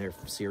been making their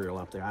cereal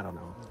up there. I don't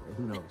know.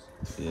 Who knows?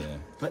 Yeah.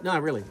 But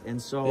not really.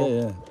 And so.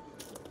 Yeah.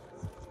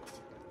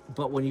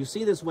 But when you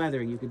see this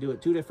weathering, you can do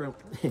it 2 different.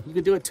 You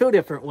can do it 2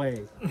 different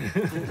ways.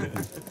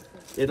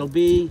 It'll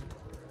be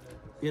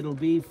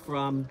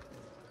from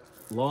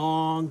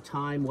long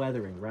time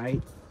weathering,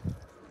 right?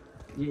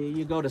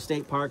 You go to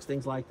state parks,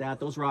 things like that.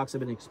 Those rocks have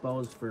been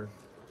exposed for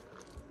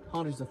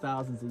hundreds of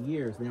thousands of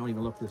years. They don't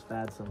even look this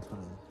bad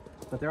sometimes.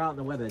 But they're out in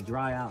the weather, they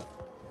dry out.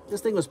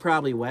 This thing was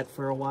probably wet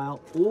for a while,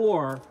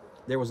 or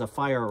there was a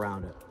fire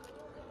around it.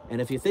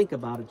 And if you think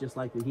about it, just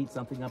like you heat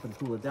something up and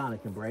cool it down,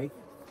 it can break,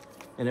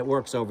 and it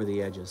works over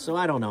the edges. So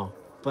I don't know.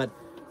 But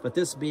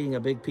this being a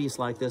big piece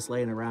like this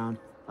laying around,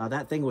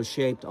 that thing was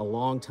shaped a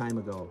long time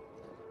ago.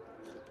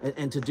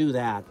 And to do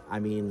that, I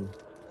mean,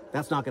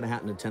 that's not going to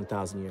happen in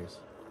 10,000 years.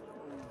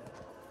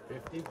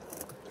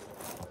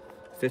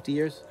 50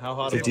 years? How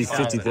hot 50, of a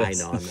fire? 50 I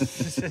know.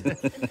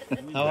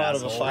 How hot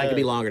of a fire? I could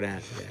be longer than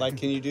that. Yeah. Like,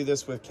 can you do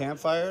this with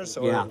campfires?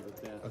 Or? Yeah.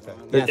 Okay.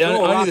 Yeah, throw a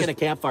only rock the- in a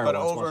campfire. But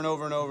once, over and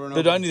over and over and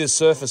But over. only the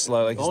surface,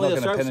 like it's Only not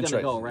the going to surface is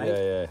penetrate. gonna go, right?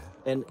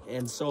 Yeah.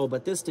 And so,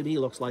 but this to me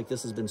looks like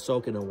this has been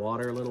soaking in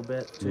water a little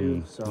bit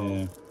too.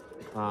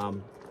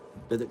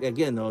 But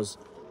again, those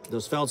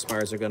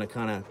feldspars are going to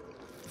kind of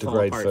fall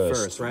Degrade apart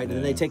first, right? And then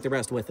yeah. they take the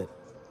rest with it.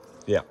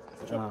 Yeah.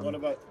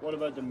 What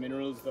about the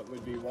minerals that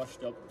would be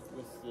washed up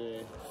with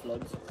the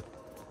floods?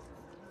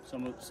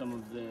 Some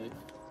of the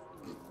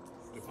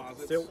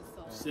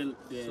Silt,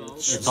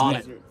 It's on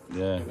it.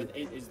 Yeah. But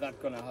is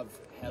that going to have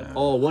help?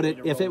 Oh, would it?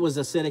 If it was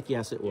acidic,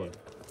 yes, it would.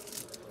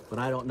 But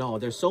I don't know.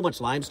 There's so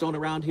much limestone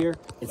around here,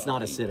 it's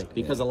not acidic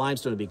because the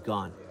limestone would be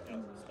gone.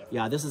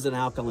 Yeah, this is an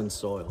alkaline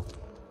soil.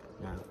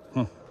 Yeah.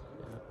 Yeah.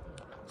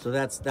 So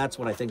that's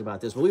what I think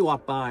about this. When we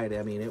walked by it,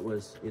 I mean,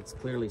 it's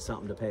clearly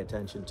something to pay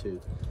attention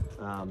to.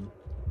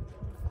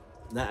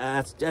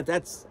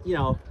 That's you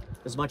know,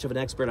 as much of an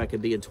expert I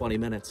could be in 20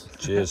 minutes.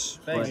 Cheers.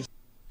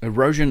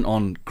 Erosion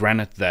on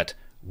granite that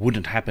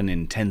wouldn't happen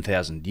in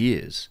 10,000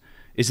 years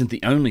isn't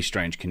the only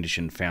strange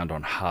condition found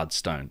on hard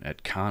stone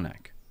at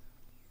Karnak.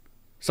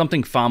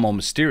 Something far more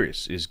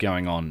mysterious is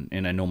going on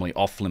in a normally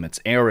off-limits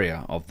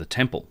area of the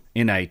temple,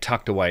 in a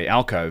tucked-away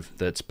alcove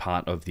that's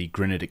part of the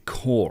granitic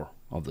core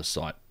of the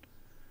site.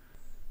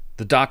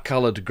 The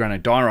dark-coloured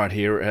granite diorite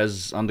here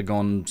has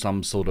undergone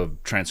some sort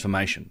of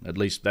transformation, at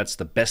least that's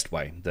the best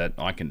way that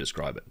I can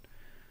describe it.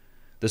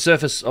 The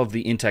surface of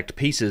the intact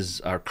pieces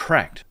are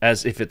cracked,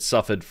 as if it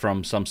suffered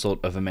from some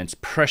sort of immense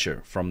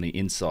pressure from the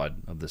inside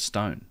of the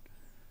stone.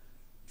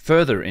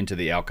 Further into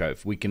the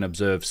alcove, we can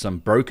observe some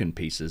broken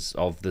pieces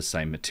of the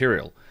same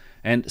material,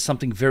 and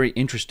something very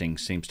interesting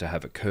seems to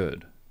have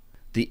occurred.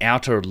 The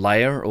outer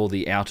layer, or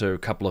the outer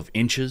couple of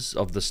inches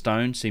of the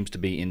stone, seems to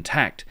be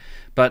intact,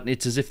 but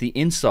it's as if the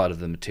inside of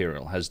the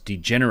material has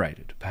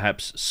degenerated,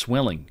 perhaps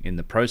swelling in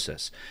the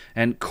process,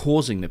 and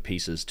causing the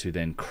pieces to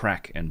then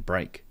crack and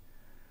break.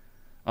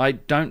 I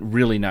don't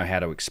really know how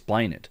to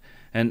explain it,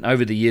 and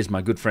over the years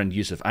my good friend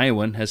Yusuf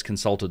Ayawan has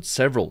consulted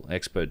several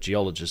expert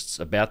geologists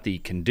about the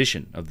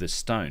condition of this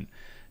stone,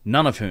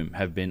 none of whom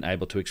have been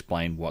able to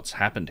explain what's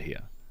happened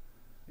here.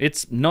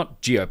 It's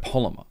not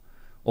geopolymer,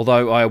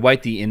 although I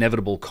await the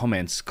inevitable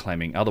comments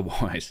claiming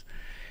otherwise.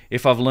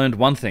 If I've learned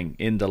one thing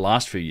in the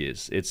last few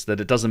years, it's that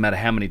it doesn't matter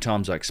how many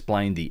times I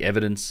explain the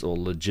evidence or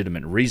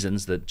legitimate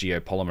reasons that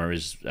geopolymer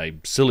is a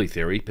silly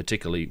theory,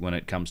 particularly when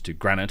it comes to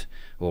granite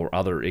or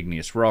other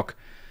igneous rock.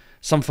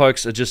 Some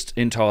folks are just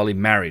entirely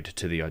married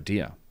to the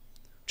idea.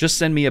 Just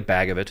send me a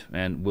bag of it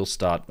and we'll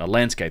start a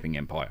landscaping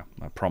empire,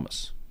 I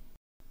promise.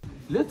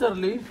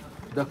 Literally,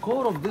 the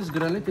core of this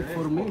granitic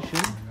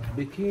formation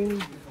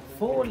became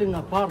falling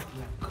apart,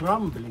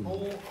 crumbling.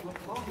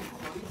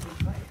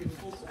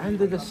 And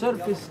the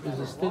surface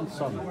is still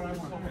solid.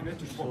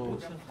 So,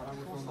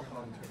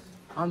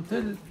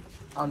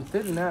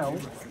 until now,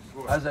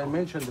 as I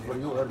mentioned for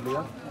you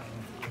earlier,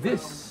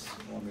 this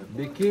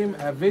became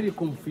a very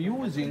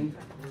confusing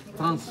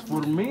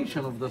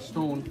transformation of the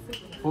stone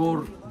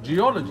for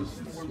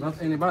geologists,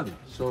 not anybody.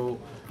 So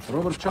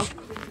Robert Chuck,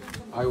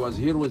 I was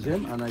here with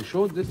him and I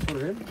showed this for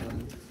him,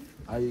 and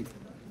I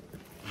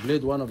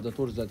played one of the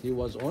tours that he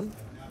was on,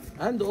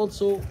 and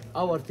also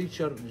our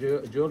teacher,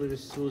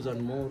 geologist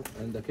Susan Moore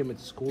in the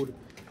chemistry school,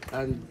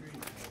 and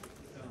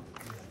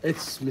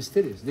it's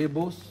mysterious. They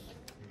both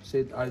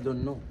said, I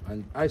don't know,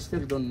 and I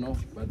still don't know,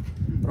 but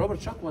Robert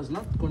Chuck was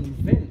not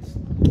convinced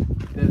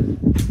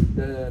that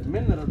the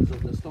minerals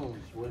of the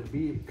stones will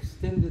be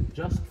extended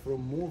just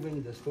from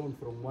moving the stone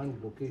from one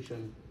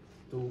location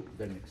to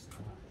the next.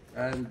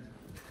 And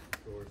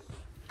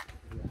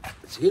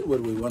it's here where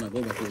we want to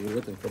go, but we're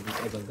waiting for this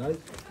other guy.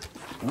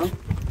 Huh?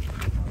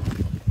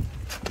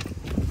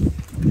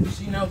 You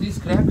see now these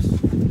cracks?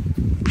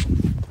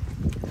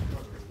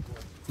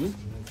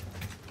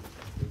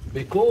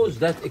 Because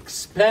that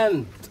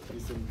expand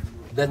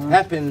that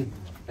happened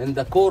in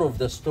the core of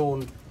the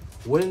stone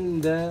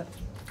when the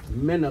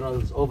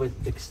minerals of it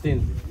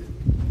extended.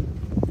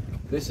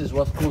 This is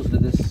what caused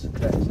this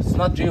cracks. It's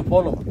not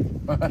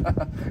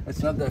geopolymer.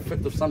 It's not the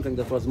effect of something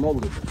that was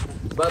molded.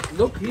 But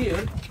look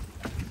here.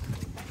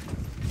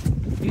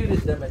 Here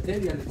is the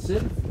material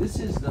itself. This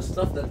is the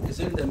stuff that is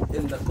in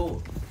the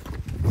core.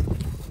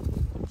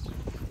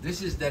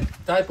 This is the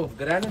type of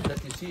granite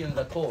that you see in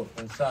the core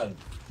inside.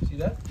 See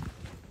that?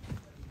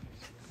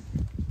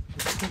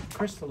 It's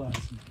crystallized.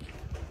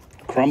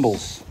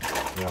 Crumbles.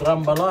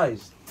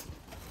 Crumbleized.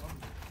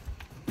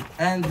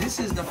 And this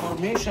is the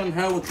formation,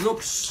 how it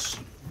looks.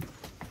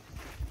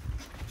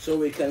 So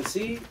we can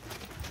see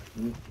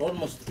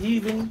almost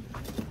even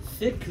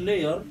thick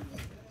layer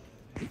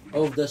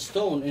of the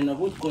stone in a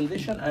good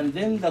condition, and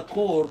then the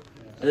core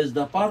is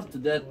the part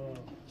that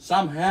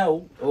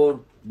somehow, or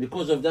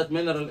because of that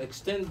mineral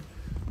extent,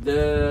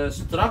 the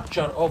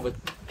structure of it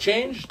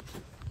changed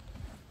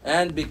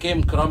and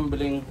became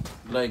crumbling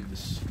like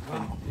this.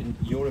 In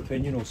your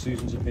opinion or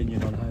Susan's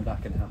opinion on how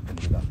that can happen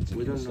with that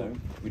particular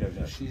stone? We don't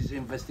know. She's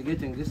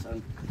investigating this,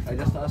 and I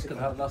just asked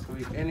her last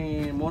week,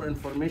 any more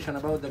information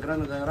about the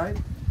granite diorite?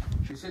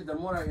 She said the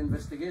more I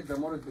investigate, the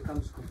more it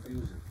becomes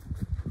confusing.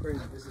 Crazy.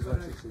 This is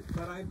what she said.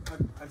 But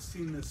I've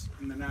seen this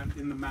in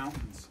the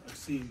mountains. I've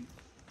seen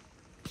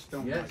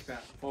stone like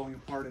that falling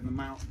apart in the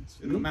mountains.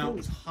 In the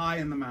mountains, high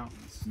in the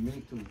mountains.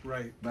 Me too.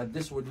 Right. But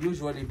this would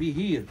usually be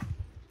here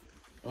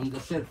on the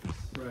surface.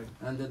 Right.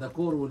 And the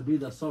core will be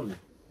the solid.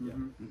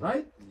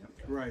 Right?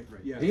 Right.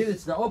 Yes. Here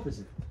it's the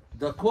opposite.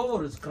 The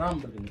core is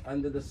crumbling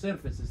and the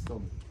surface is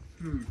solid.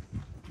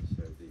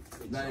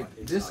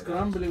 Like this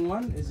crumbling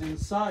one is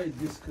inside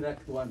this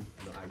cracked one.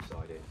 Not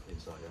outside it.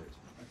 inside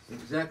out.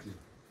 Exactly.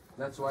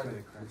 That's why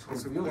it's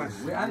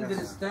confusing. We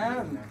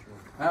understand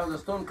how the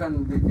stone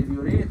can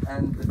deteriorate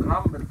and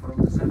crumble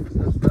from the surface.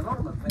 That's the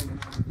normal thing.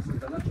 This is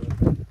the natural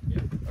thing.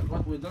 But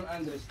what we don't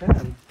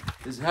understand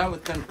is how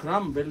it can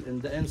crumble in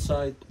the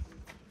inside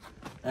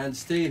and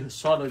stay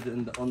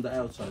solid on the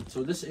outside.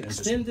 So this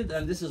extended,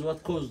 and this is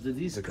what caused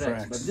these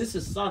cracks. But this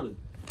is solid.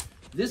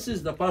 This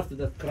is the part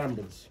that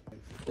crumbles.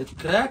 It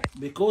cracked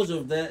because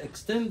of the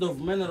extent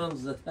of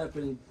minerals that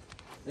happened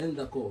in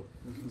the core,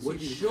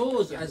 which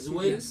shows as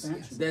well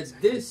that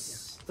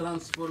this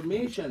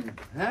transformation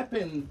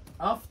happened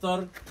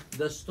after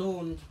the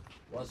stone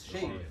was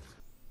shaped.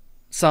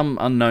 Some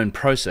unknown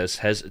process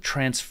has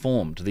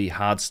transformed the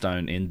hard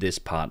stone in this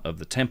part of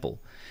the temple,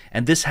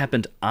 and this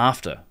happened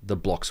after the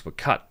blocks were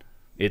cut.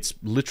 It's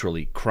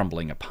literally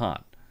crumbling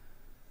apart.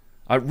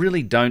 I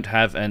really don't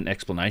have an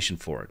explanation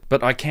for it,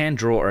 but I can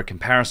draw a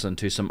comparison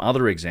to some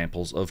other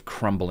examples of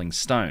crumbling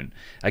stone,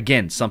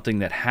 again something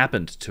that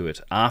happened to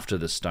it after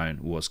the stone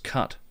was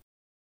cut.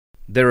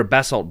 There are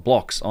basalt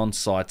blocks on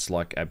sites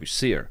like Abu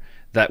Sir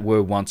that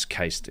were once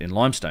cased in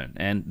limestone,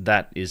 and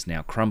that is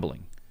now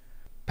crumbling.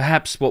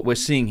 Perhaps what we're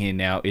seeing here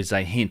now is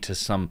a hint to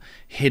some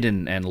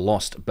hidden and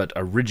lost but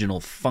original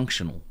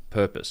functional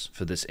purpose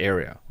for this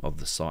area of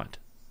the site.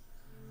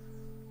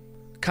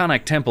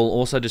 Karnak Temple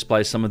also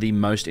displays some of the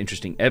most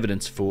interesting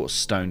evidence for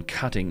stone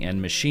cutting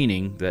and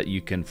machining that you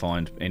can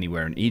find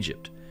anywhere in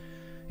Egypt.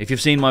 If you've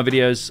seen my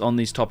videos on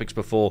these topics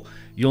before,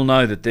 you'll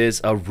know that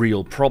there's a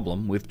real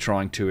problem with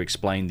trying to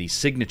explain the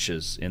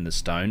signatures in the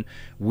stone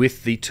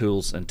with the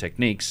tools and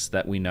techniques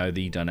that we know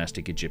the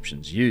dynastic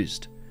Egyptians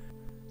used.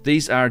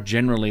 These are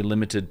generally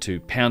limited to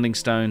pounding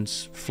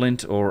stones,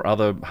 flint or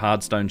other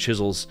hard stone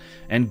chisels,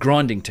 and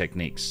grinding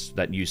techniques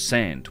that use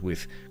sand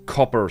with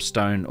copper,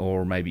 stone,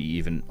 or maybe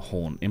even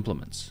horn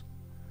implements.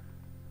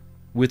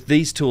 With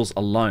these tools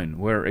alone,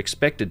 we're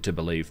expected to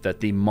believe that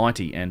the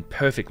mighty and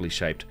perfectly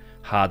shaped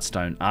hard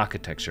stone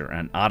architecture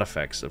and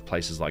artifacts of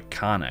places like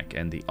Karnak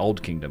and the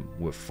Old Kingdom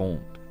were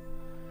formed.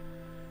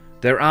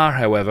 There are,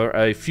 however,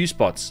 a few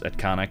spots at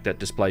Karnak that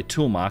display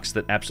tool marks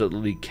that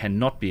absolutely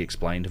cannot be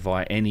explained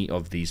via any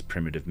of these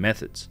primitive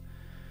methods.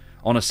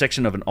 On a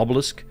section of an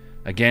obelisk,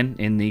 again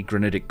in the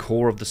granitic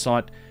core of the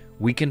site,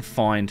 we can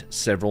find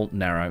several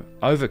narrow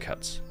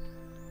overcuts.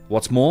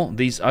 What's more,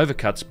 these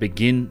overcuts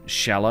begin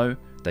shallow,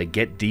 they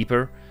get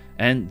deeper,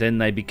 and then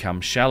they become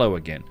shallow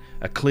again,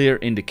 a clear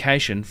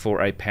indication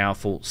for a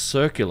powerful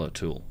circular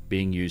tool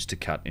being used to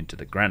cut into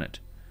the granite.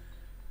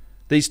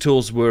 These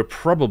tools were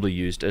probably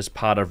used as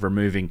part of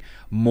removing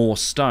more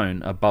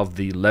stone above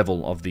the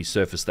level of the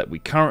surface that we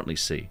currently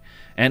see,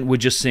 and we're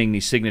just seeing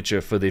the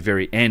signature for the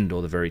very end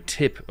or the very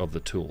tip of the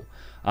tool,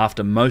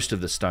 after most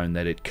of the stone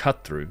that it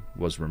cut through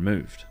was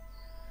removed.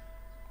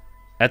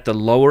 At the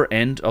lower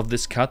end of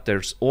this cut,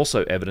 there's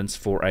also evidence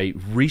for a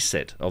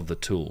reset of the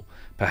tool.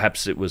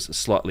 Perhaps it was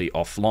slightly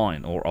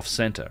offline or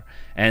off-center,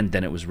 and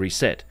then it was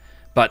reset.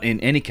 But in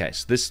any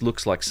case, this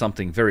looks like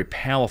something very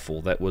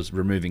powerful that was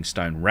removing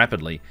stone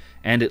rapidly,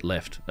 and it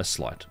left a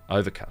slight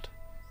overcut.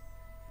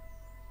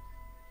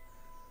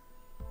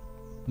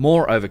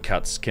 More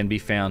overcuts can be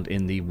found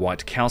in the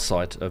white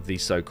calcite of the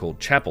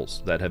so-called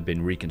chapels that have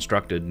been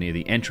reconstructed near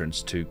the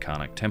entrance to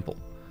Karnak Temple.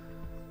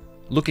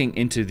 Looking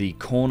into the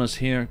corners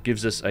here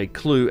gives us a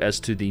clue as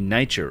to the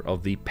nature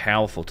of the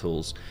powerful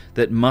tools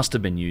that must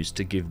have been used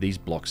to give these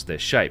blocks their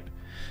shape,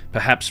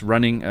 perhaps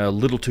running a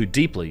little too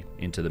deeply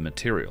into the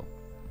material.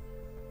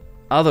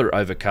 Other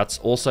overcuts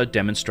also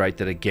demonstrate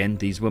that again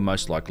these were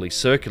most likely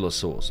circular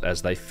saws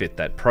as they fit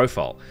that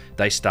profile.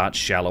 They start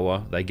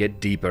shallower, they get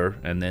deeper,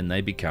 and then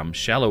they become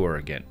shallower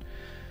again.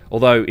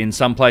 Although in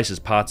some places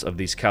parts of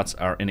these cuts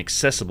are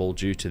inaccessible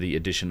due to the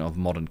addition of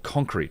modern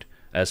concrete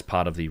as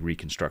part of the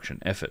reconstruction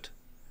effort.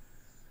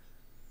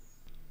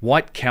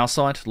 White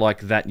calcite, like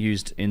that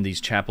used in these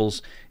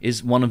chapels,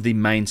 is one of the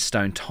main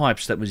stone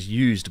types that was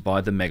used by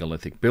the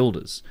megalithic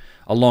builders,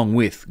 along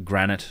with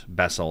granite,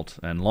 basalt,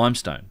 and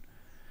limestone.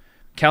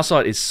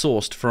 Calcite is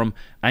sourced from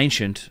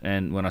ancient,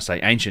 and when I say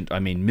ancient I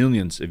mean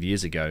millions of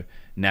years ago,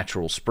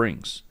 natural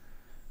springs.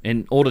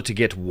 In order to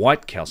get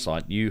white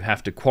calcite, you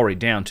have to quarry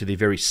down to the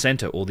very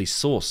center or the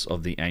source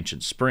of the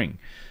ancient spring.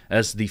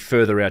 As the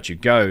further out you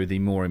go, the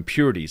more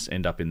impurities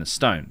end up in the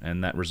stone,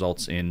 and that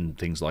results in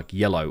things like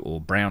yellow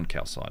or brown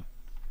calcite.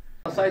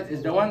 Calcite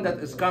is the one that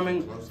is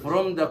coming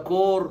from the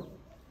core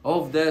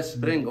of the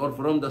spring or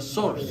from the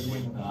source.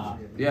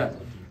 Yeah.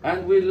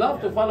 And we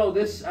love to follow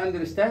this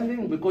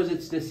understanding because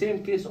it's the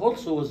same case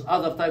also with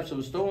other types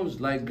of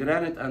stones like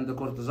granite and the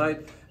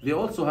quartzite. They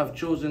also have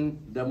chosen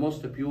the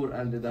most pure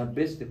and the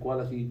best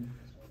quality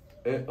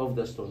of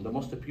the stone, the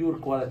most pure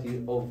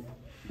quality of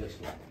the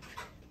stone.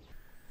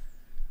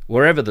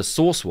 Wherever the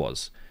source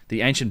was, the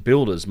ancient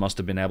builders must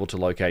have been able to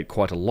locate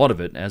quite a lot of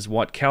it, as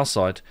white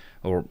calcite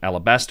or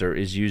alabaster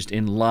is used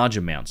in large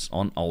amounts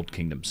on Old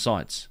Kingdom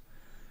sites.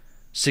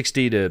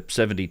 60 to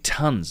 70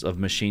 tons of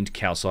machined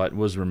calcite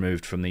was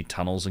removed from the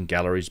tunnels and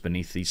galleries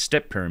beneath the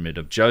step pyramid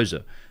of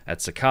Giza at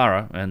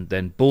Saqqara and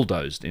then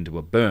bulldozed into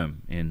a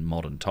berm in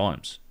modern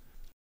times.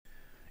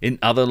 In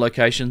other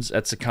locations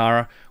at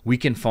Saqqara, we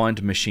can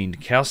find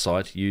machined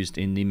calcite used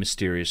in the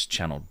mysterious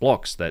channeled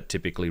blocks that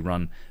typically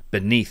run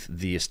beneath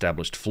the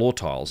established floor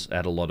tiles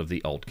at a lot of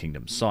the Old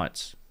Kingdom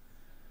sites.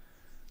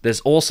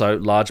 There's also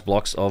large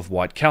blocks of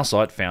white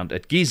calcite found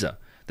at Giza.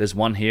 There's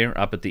one here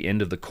up at the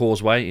end of the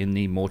causeway in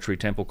the mortuary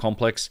temple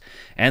complex,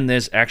 and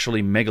there's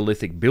actually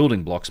megalithic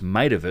building blocks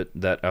made of it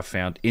that are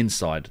found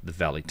inside the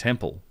Valley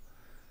Temple.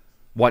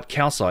 White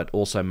calcite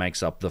also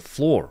makes up the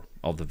floor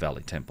of the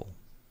Valley Temple.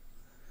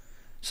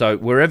 So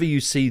wherever you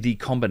see the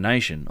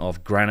combination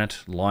of granite,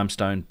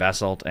 limestone,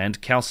 basalt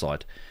and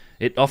calcite,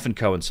 it often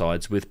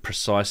coincides with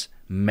precise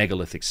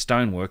megalithic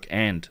stonework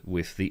and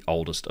with the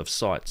oldest of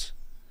sites.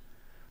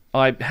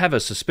 I have a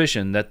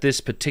suspicion that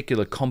this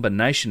particular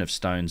combination of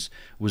stones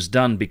was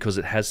done because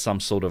it has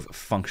some sort of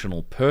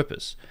functional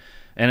purpose,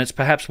 and it's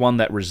perhaps one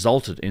that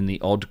resulted in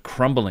the odd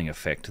crumbling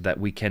effect that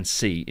we can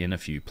see in a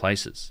few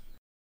places.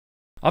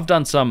 I've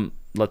done some,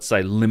 let's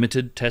say,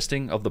 limited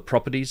testing of the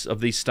properties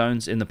of these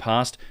stones in the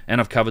past, and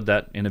I've covered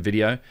that in a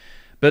video,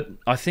 but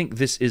I think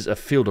this is a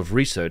field of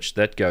research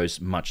that goes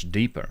much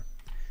deeper.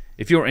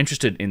 If you're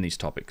interested in these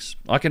topics,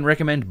 I can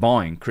recommend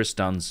buying Chris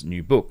Dunn's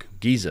new book,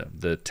 Giza,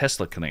 the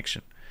Tesla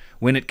Connection,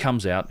 when it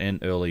comes out in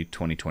early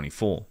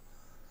 2024.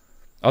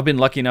 I've been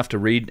lucky enough to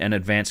read an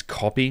advanced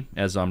copy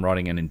as I'm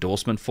writing an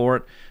endorsement for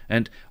it,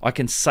 and I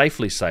can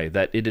safely say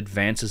that it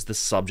advances the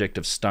subject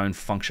of stone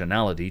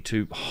functionality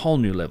to whole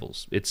new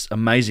levels. It's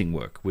amazing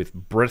work with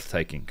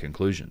breathtaking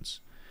conclusions.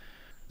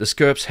 The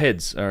Skirps'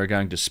 heads are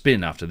going to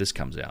spin after this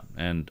comes out,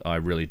 and I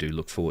really do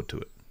look forward to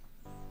it.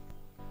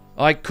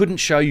 I couldn't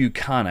show you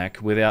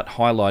Karnak without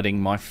highlighting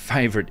my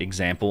favourite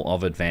example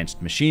of advanced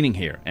machining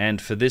here,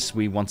 and for this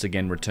we once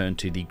again return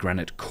to the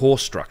granite core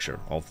structure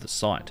of the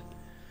site.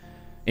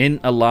 In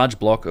a large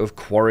block of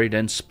quarried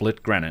and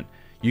split granite,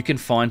 you can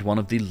find one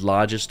of the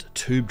largest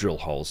tube drill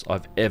holes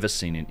I've ever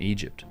seen in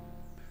Egypt.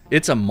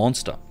 It's a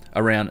monster,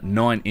 around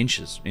 9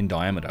 inches in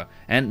diameter,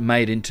 and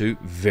made into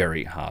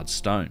very hard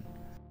stone.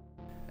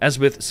 As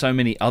with so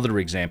many other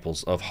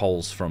examples of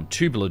holes from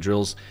tubular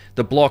drills,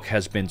 the block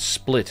has been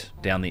split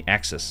down the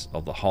axis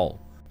of the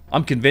hole.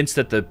 I'm convinced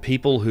that the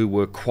people who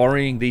were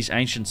quarrying these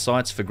ancient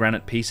sites for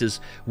granite pieces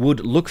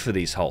would look for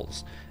these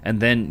holes, and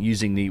then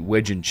using the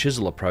wedge and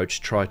chisel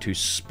approach try to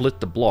split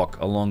the block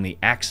along the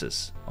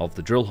axis of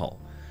the drill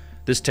hole.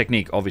 This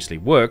technique obviously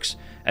works,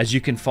 as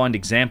you can find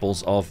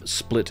examples of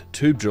split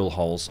tube drill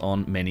holes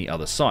on many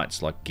other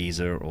sites like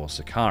Giza or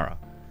Saqqara.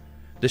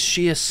 The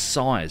sheer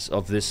size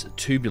of this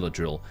tubular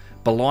drill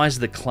belies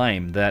the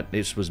claim that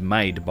this was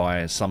made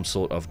by some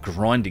sort of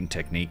grinding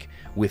technique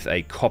with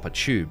a copper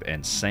tube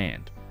and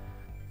sand.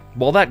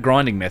 While that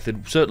grinding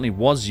method certainly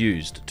was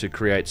used to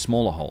create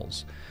smaller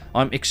holes,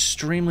 I'm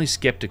extremely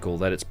skeptical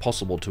that it's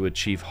possible to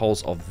achieve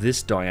holes of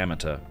this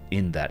diameter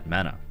in that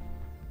manner.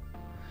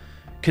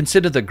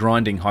 Consider the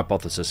grinding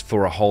hypothesis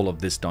for a hole of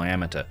this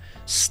diameter.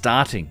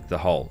 Starting the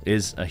hole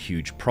is a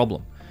huge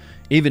problem.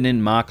 Even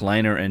in Mark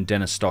Lehner and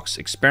Dennis Stock's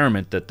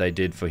experiment that they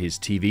did for his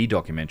TV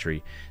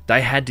documentary, they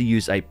had to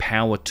use a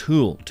power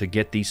tool to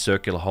get these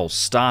circular holes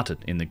started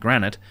in the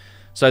granite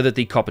so that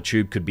the copper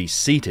tube could be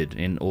seated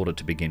in order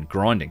to begin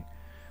grinding,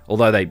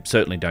 although they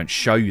certainly don't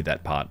show you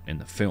that part in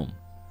the film.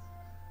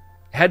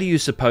 How do you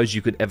suppose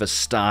you could ever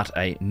start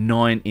a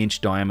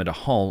 9-inch diameter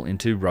hole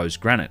into rose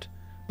granite?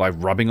 By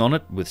rubbing on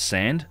it with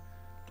sand?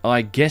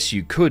 I guess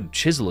you could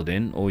chisel it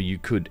in, or you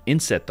could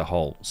inset the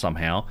hole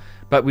somehow,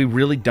 but we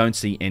really don't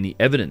see any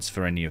evidence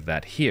for any of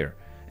that here,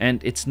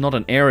 and it's not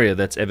an area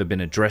that's ever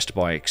been addressed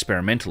by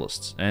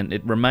experimentalists, and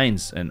it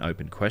remains an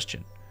open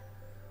question.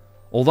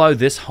 Although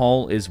this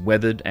hole is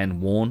weathered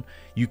and worn,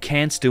 you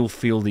can still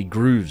feel the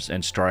grooves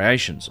and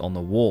striations on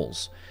the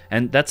walls,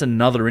 and that's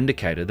another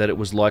indicator that it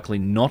was likely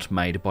not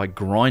made by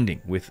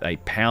grinding with a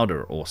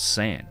powder or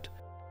sand.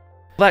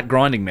 That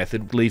grinding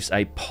method leaves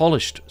a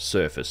polished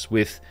surface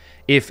with,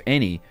 if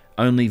any,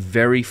 only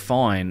very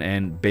fine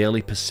and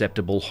barely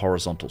perceptible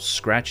horizontal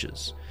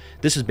scratches.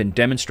 This has been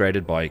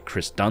demonstrated by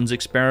Chris Dunn's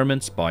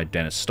experiments, by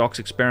Dennis Stock's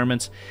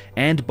experiments,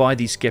 and by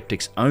the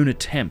skeptics' own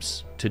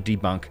attempts to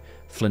debunk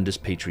Flinders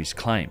Petrie's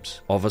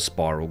claims of a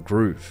spiral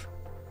groove.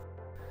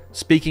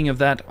 Speaking of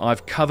that,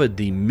 I've covered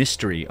the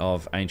mystery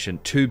of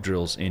ancient tube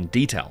drills in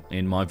detail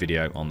in my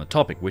video on the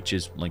topic, which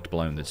is linked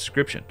below in the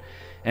description.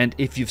 And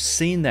if you've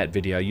seen that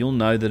video, you'll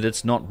know that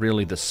it's not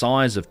really the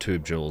size of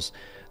tube drills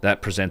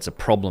that presents a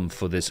problem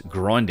for this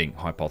grinding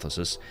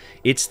hypothesis.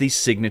 It's the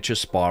signature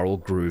spiral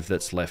groove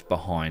that's left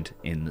behind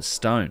in the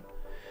stone.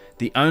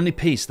 The only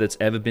piece that's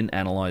ever been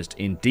analysed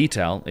in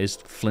detail is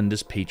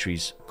Flinders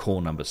Petrie's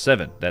core number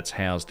 7, that's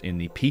housed in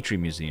the Petrie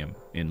Museum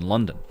in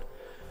London.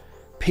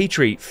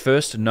 Petrie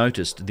first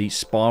noticed the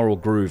spiral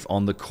groove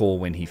on the core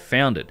when he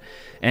found it,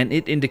 and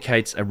it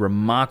indicates a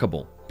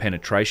remarkable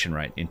penetration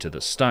rate into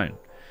the stone.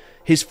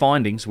 His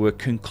findings were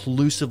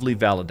conclusively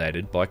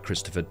validated by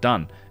Christopher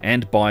Dunn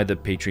and by the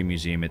Petrie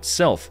Museum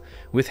itself,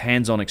 with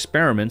hands-on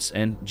experiments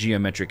and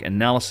geometric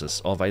analysis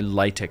of a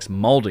latex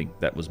moulding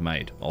that was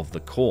made of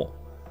the core.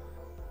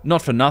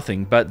 Not for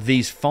nothing, but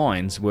these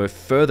finds were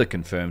further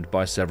confirmed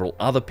by several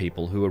other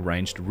people who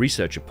arranged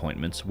research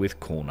appointments with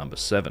core number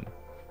 7.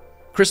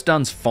 Chris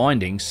Dunn's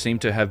findings seem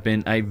to have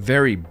been a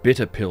very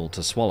bitter pill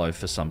to swallow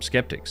for some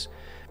skeptics,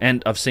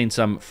 and I've seen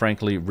some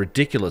frankly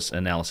ridiculous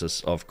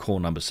analysis of core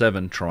number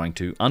 7 trying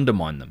to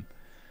undermine them.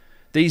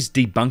 These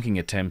debunking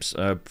attempts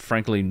are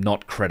frankly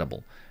not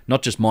credible,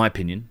 not just my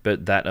opinion,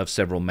 but that of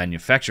several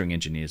manufacturing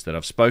engineers that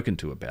I've spoken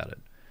to about it.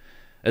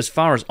 As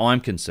far as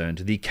I'm concerned,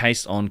 the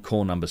case on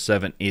core number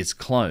 7 is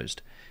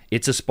closed.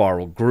 It's a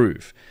spiral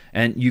groove,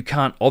 and you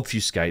can't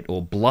obfuscate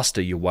or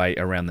bluster your way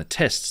around the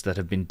tests that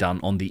have been done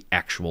on the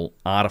actual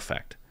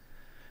artifact.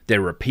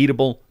 They're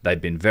repeatable,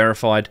 they've been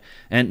verified,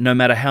 and no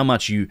matter how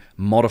much you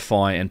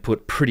modify and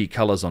put pretty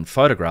colours on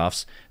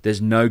photographs,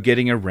 there's no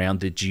getting around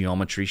the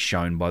geometry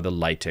shown by the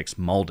latex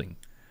moulding.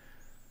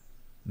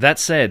 That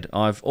said,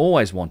 I've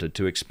always wanted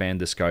to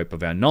expand the scope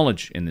of our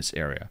knowledge in this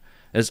area,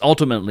 as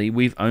ultimately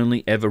we've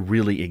only ever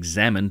really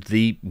examined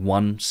the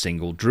one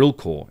single drill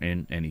core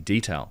in any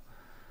detail.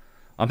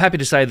 I'm happy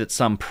to say that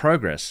some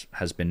progress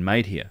has been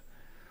made here.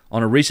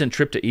 On a recent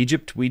trip to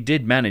Egypt, we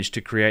did manage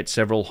to create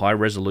several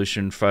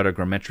high-resolution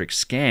photogrammetric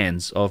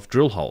scans of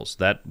drill holes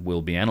that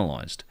will be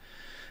analysed.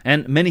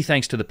 And many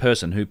thanks to the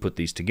person who put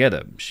these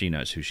together. She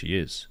knows who she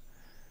is.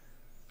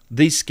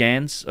 These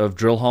scans of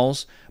drill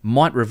holes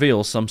might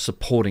reveal some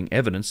supporting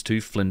evidence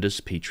to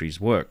Flinders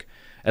Petrie's work.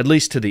 At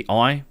least to the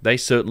eye, they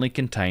certainly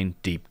contain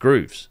deep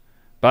grooves.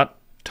 But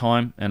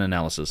time and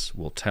analysis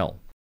will tell.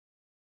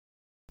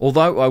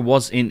 Although I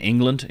was in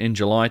England in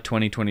July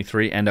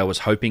 2023 and I was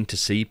hoping to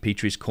see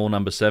Petrie's core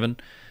number 7,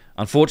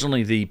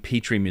 unfortunately the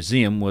Petrie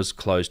Museum was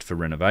closed for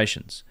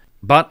renovations.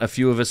 But a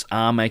few of us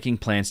are making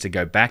plans to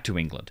go back to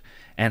England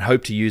and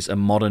hope to use a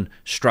modern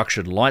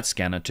structured light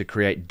scanner to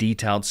create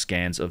detailed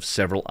scans of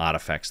several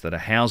artifacts that are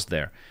housed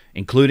there,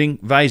 including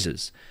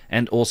vases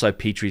and also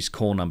Petrie's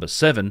core number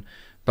 7,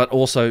 but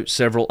also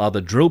several other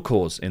drill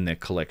cores in their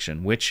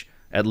collection, which,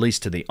 at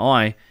least to the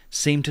eye,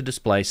 seem to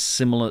display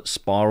similar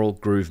spiral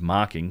groove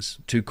markings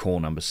to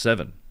core number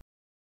 7.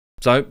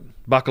 So,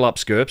 buckle up,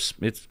 Skirps,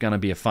 it's going to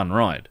be a fun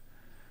ride.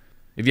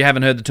 If you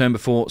haven't heard the term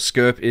before,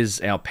 Skirp is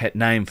our pet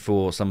name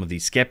for some of the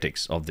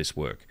skeptics of this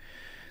work.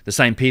 The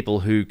same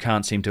people who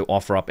can't seem to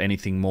offer up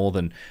anything more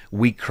than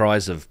weak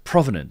cries of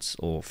provenance,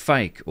 or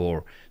fake,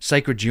 or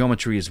sacred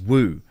geometry is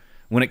woo,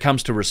 when it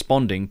comes to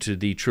responding to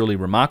the truly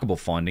remarkable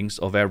findings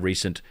of our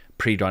recent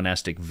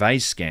pre-dynastic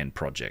vase scan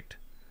project.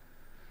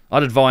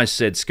 I'd advise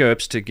said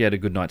Skirps to get a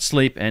good night's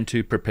sleep and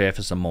to prepare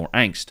for some more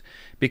angst,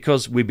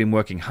 because we've been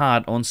working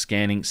hard on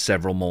scanning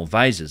several more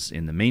vases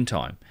in the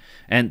meantime,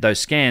 and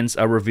those scans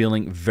are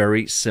revealing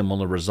very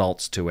similar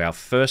results to our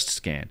first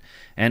scan,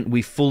 and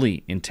we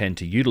fully intend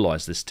to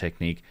utilize this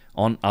technique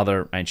on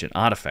other ancient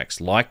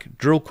artifacts like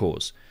drill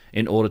cores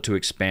in order to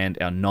expand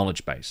our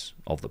knowledge base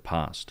of the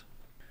past.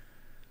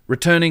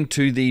 Returning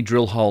to the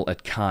drill hole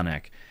at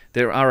Karnak,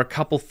 there are a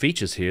couple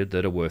features here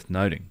that are worth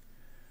noting.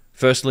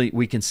 Firstly,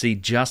 we can see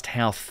just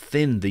how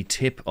thin the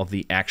tip of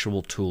the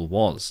actual tool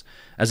was,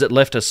 as it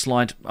left a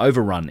slight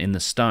overrun in the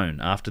stone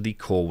after the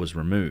core was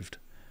removed.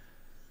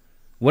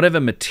 Whatever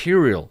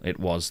material it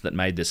was that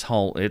made this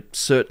hole, it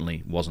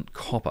certainly wasn't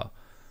copper.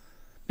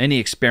 Any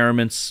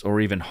experiments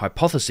or even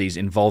hypotheses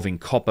involving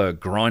copper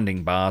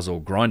grinding bars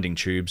or grinding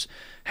tubes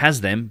has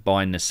them,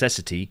 by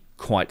necessity,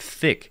 quite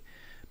thick,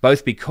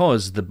 both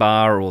because the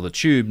bar or the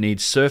tube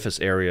needs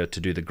surface area to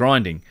do the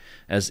grinding,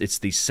 as it's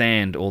the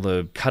sand or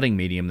the cutting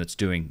medium that's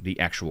doing the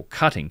actual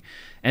cutting,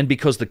 and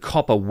because the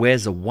copper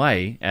wears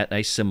away at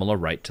a similar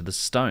rate to the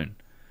stone.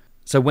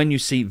 So when you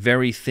see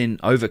very thin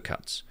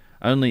overcuts,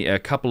 only a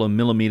couple of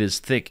millimeters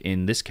thick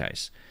in this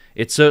case,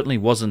 it certainly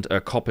wasn't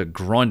a copper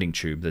grinding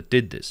tube that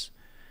did this.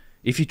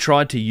 If you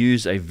tried to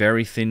use a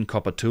very thin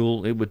copper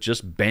tool, it would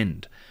just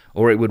bend,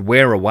 or it would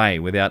wear away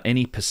without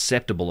any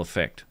perceptible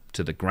effect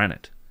to the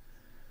granite.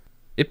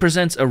 It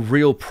presents a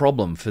real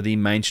problem for the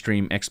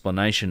mainstream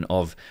explanation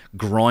of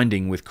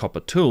grinding with copper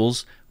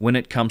tools when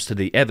it comes to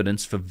the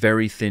evidence for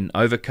very thin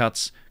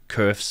overcuts,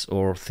 kerfs,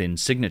 or thin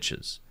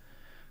signatures.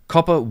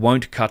 Copper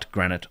won't cut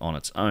granite on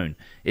its own.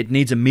 It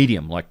needs a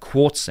medium like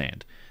quartz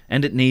sand,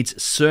 and it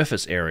needs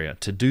surface area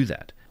to do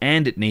that,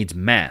 and it needs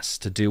mass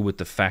to deal with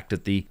the fact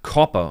that the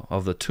copper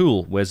of the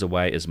tool wears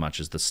away as much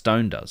as the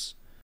stone does.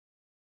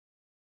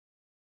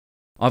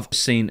 I've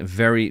seen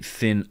very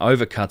thin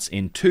overcuts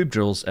in tube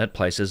drills at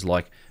places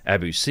like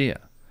Abu Sir.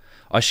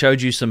 I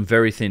showed you some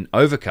very thin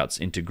overcuts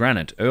into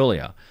granite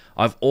earlier.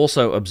 I've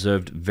also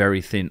observed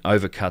very thin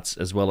overcuts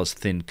as well as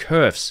thin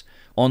kerfs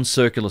on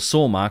circular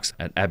saw marks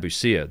at Abu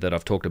Sir that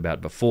I've talked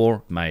about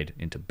before, made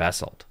into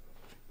basalt.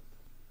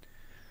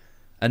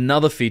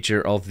 Another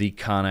feature of the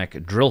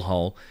Karnak drill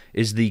hole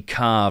is the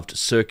carved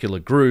circular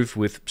groove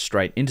with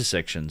straight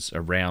intersections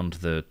around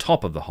the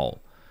top of the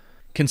hole.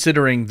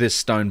 Considering this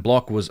stone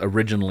block was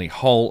originally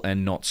whole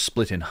and not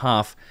split in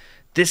half,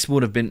 this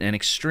would have been an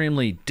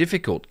extremely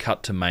difficult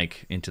cut to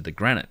make into the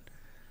granite.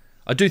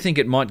 I do think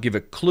it might give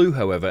a clue,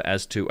 however,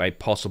 as to a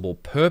possible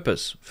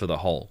purpose for the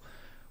hole,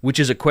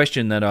 which is a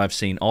question that I've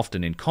seen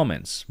often in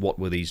comments. What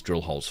were these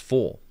drill holes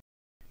for?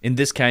 In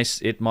this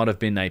case, it might have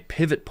been a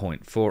pivot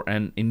point for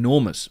an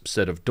enormous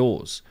set of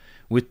doors,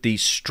 with the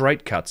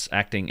straight cuts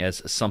acting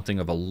as something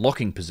of a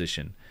locking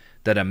position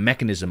that a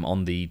mechanism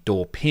on the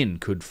door pin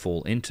could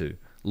fall into,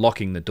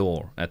 locking the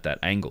door at that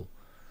angle.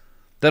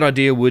 That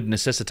idea would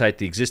necessitate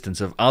the existence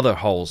of other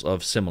holes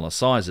of similar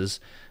sizes,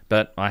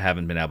 but I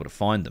haven't been able to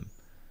find them.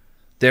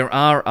 There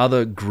are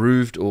other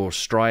grooved or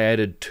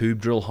striated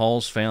tube drill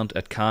holes found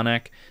at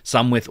Karnak,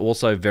 some with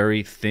also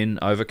very thin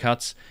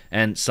overcuts,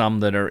 and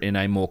some that are in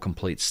a more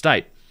complete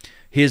state.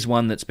 Here's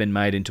one that's been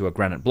made into a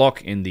granite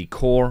block in the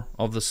core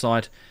of the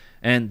site,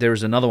 and there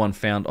is another one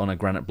found on a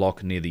granite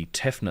block near the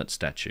Tefnut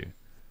statue.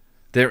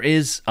 There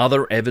is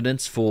other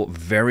evidence for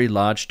very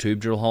large tube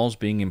drill holes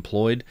being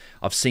employed.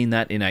 I've seen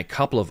that in a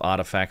couple of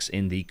artifacts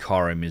in the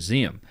Cairo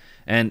Museum,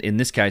 and in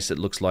this case it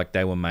looks like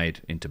they were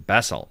made into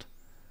basalt.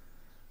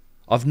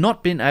 I've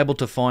not been able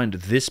to find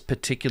this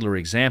particular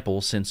example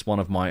since one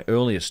of my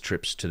earliest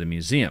trips to the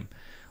museum.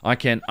 I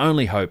can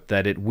only hope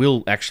that it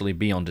will actually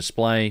be on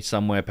display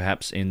somewhere,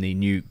 perhaps in the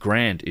new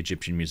Grand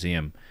Egyptian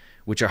Museum,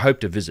 which I hope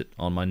to visit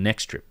on my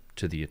next trip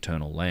to the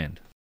Eternal Land.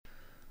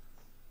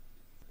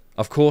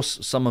 Of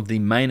course, some of the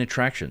main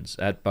attractions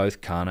at both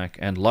Karnak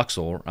and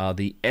Luxor are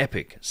the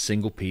epic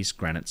single-piece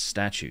granite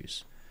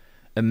statues.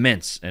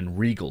 Immense and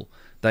regal,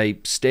 they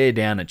stare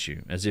down at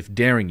you as if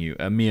daring you,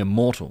 a mere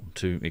mortal,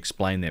 to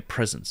explain their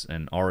presence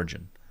and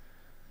origin.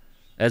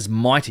 As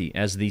mighty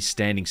as these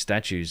standing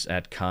statues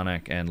at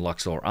Karnak and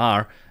Luxor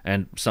are,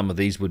 and some of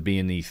these would be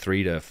in the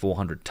 300 to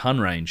 400 ton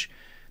range,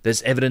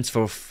 there's evidence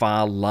for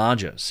far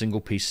larger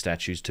single-piece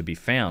statues to be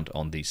found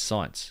on these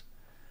sites.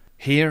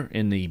 Here,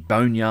 in the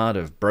boneyard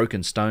of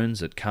broken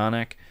stones at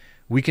Karnak,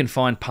 we can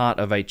find part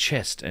of a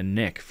chest and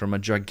neck from a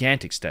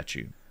gigantic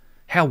statue.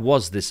 How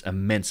was this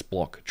immense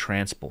block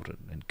transported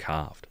and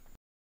carved?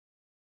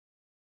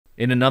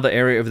 In another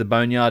area of the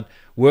boneyard,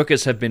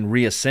 workers have been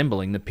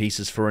reassembling the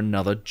pieces for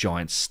another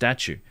giant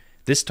statue,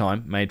 this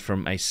time made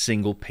from a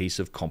single piece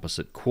of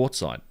composite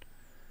quartzite.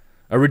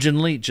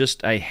 Originally,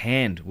 just a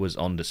hand was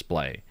on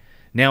display.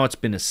 Now it's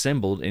been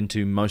assembled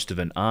into most of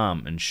an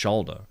arm and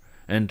shoulder,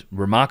 and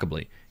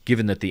remarkably,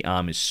 given that the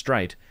arm is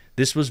straight,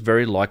 this was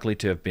very likely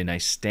to have been a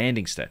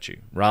standing statue,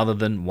 rather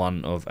than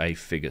one of a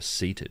figure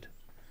seated.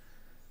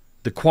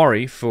 The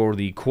quarry for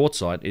the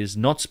quartzite is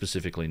not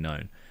specifically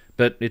known,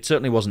 but it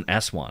certainly wasn't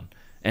Aswan,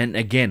 and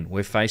again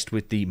we're faced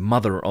with the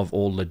mother of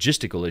all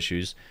logistical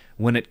issues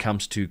when it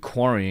comes to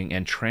quarrying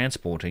and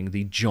transporting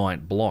the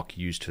giant block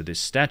used for this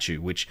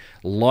statue, which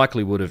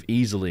likely would have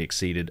easily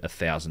exceeded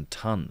 1,000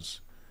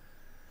 tons.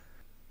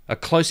 A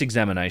close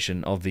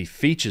examination of the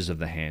features of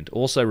the hand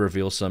also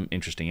reveals some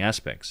interesting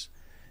aspects.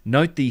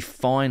 Note the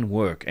fine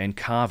work and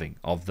carving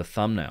of the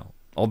thumbnail,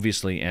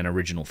 obviously an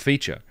original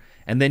feature,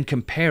 and then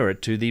compare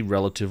it to the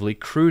relatively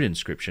crude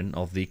inscription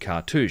of the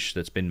cartouche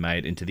that's been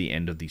made into the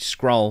end of the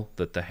scroll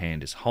that the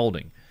hand is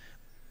holding.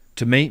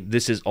 To me,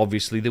 this is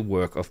obviously the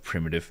work of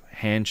primitive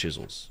hand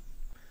chisels.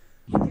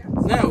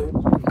 Now,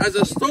 as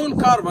a stone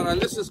carver, and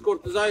this is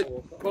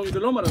quartzite,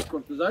 conglomerate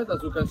quartzite,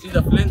 as you can see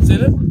the flints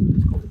in it.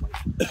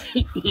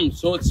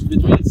 So it's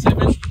between 7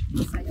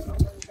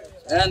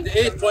 and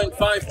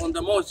 8.5 on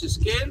the Mohs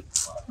scale.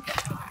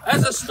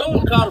 As a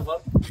stone carver,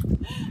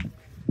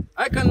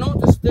 I can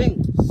notice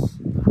things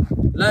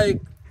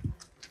like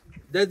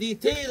the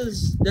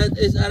details that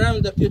is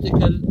around the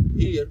cuticle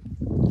here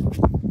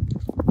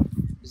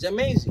is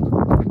amazing.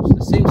 It's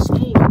the same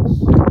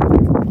smoothness,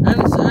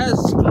 and it's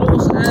as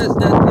close as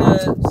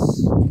that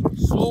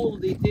small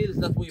details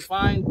that we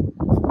find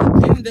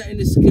in the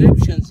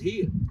inscriptions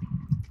here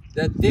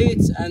that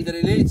dates and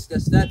relates the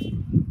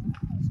statue.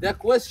 The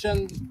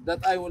question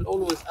that I will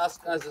always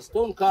ask as a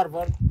stone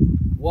carver,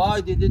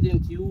 why they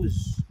didn't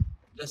use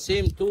the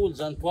same tools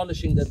and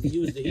polishing that they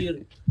used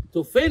here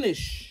to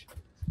finish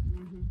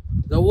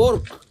the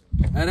work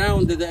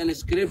around the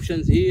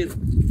inscriptions here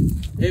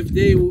if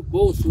they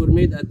both were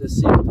made at the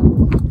same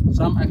time?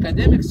 Some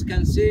academics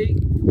can say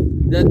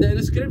that the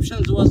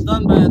inscriptions was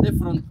done by a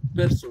different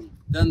person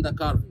than the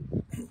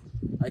carving.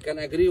 I can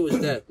agree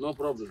with that, no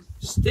problem.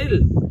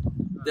 Still,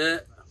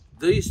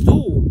 these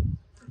two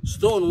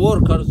stone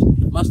workers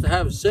must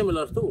have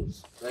similar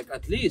tools. Like,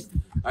 at least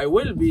I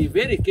will be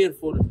very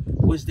careful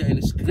with the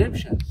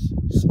inscriptions,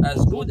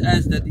 as good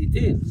as the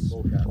details.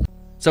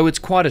 So it's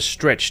quite a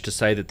stretch to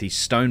say that the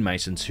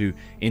stonemasons who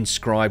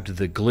inscribed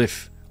the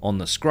glyph on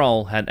the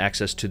scroll had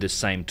access to the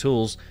same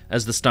tools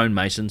as the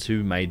stonemasons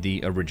who made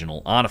the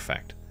original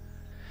artifact.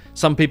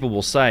 Some people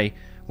will say,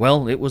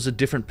 well, it was a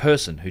different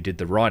person who did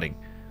the writing,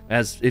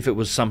 as if it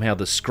was somehow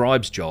the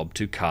scribe's job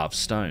to carve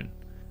stone.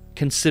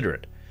 Consider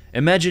it.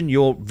 Imagine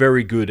you're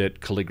very good at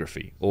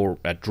calligraphy or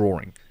at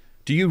drawing.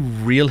 Do you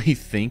really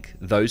think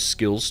those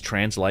skills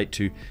translate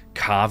to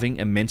carving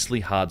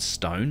immensely hard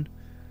stone?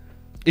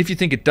 If you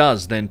think it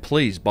does, then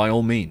please, by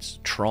all means,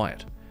 try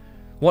it.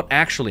 What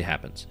actually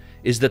happens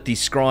is that the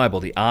scribe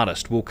or the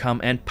artist will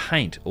come and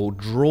paint or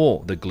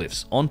draw the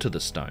glyphs onto the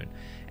stone,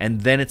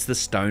 and then it's the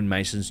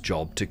stonemason's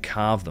job to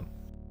carve them.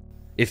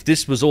 If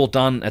this was all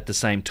done at the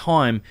same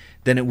time,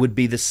 then it would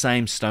be the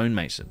same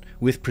stonemason,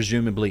 with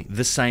presumably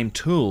the same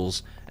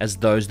tools as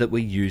those that were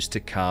used to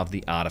carve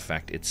the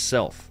artifact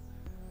itself.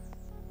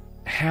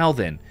 How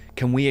then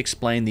can we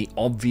explain the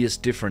obvious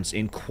difference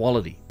in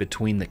quality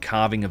between the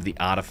carving of the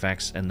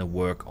artifacts and the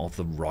work of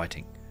the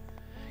writing?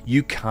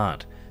 You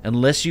can't,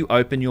 unless you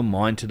open your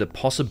mind to the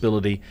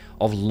possibility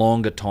of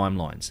longer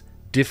timelines,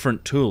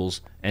 different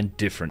tools, and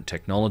different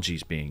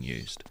technologies being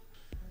used.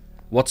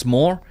 What's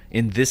more,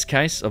 in this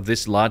case of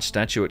this large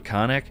statue at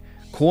Karnak,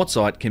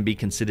 quartzite can be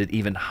considered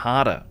even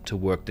harder to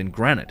work than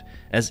granite,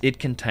 as it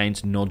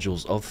contains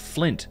nodules of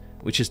flint,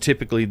 which is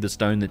typically the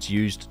stone that's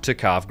used to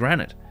carve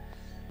granite.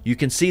 You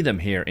can see them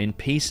here in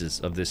pieces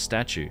of this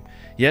statue,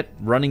 yet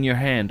running your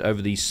hand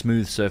over the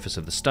smooth surface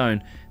of the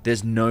stone,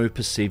 there's no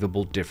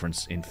perceivable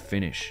difference in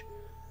finish.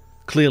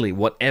 Clearly,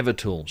 whatever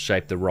tool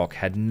shaped the rock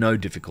had no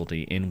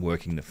difficulty in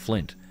working the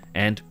flint,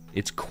 and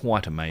it's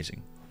quite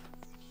amazing.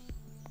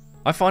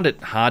 I find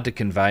it hard to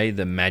convey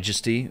the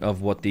majesty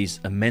of what these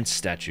immense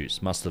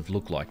statues must have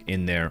looked like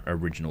in their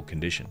original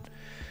condition.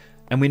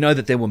 And we know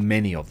that there were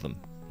many of them,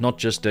 not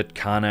just at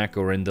Karnak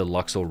or in the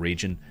Luxor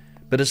region,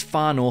 but as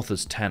far north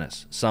as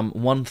Tanis, some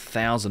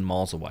 1,000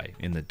 miles away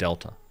in the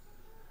Delta.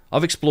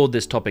 I've explored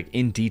this topic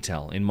in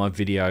detail in my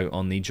video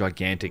on the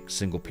gigantic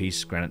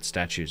single-piece granite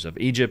statues of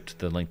Egypt.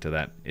 The link to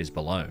that is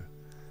below.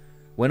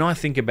 When I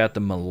think about the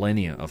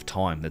millennia of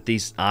time that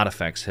these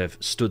artifacts have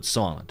stood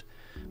silent,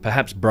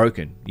 perhaps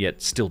broken,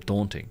 yet still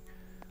daunting,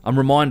 I'm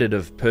reminded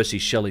of Percy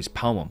Shelley's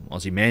poem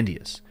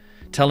Ozymandias,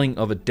 telling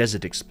of a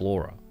desert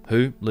explorer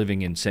who,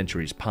 living in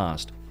centuries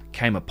past,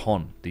 came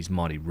upon these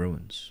mighty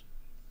ruins.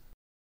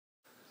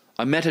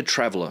 I met a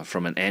traveller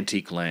from an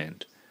antique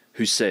land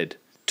who said,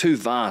 "Two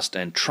vast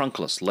and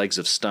trunkless legs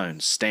of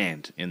stone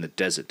stand in the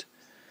desert.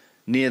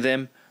 Near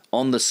them,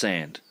 on the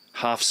sand,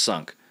 half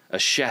sunk, a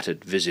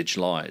shattered visage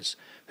lies,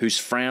 whose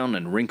frown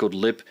and wrinkled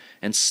lip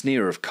and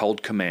sneer of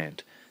cold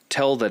command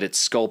tell that its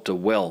sculptor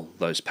well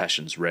those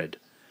passions read,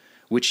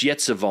 which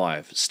yet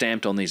survive,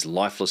 stamped on these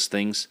lifeless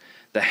things,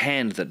 the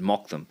hand that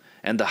mocked them,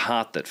 and the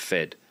heart that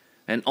fed,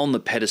 and on the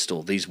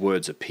pedestal these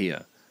words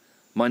appear.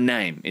 My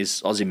name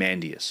is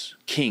Ozymandias,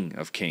 King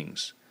of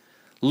Kings.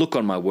 Look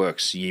on my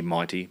works, ye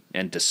mighty,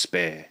 and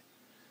despair.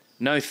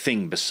 No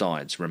thing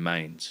besides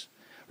remains.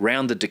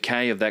 Round the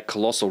decay of that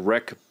colossal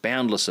wreck,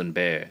 boundless and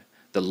bare,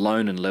 the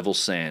lone and level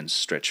sands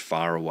stretch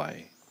far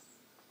away."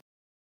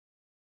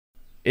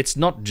 It's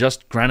not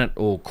just granite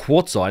or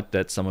quartzite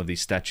that some of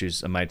these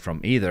statues are made from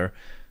either.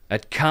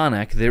 At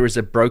Karnak, there is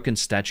a broken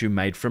statue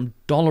made from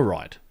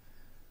dolerite.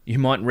 You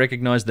might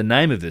recognize the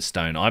name of this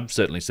stone, I've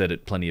certainly said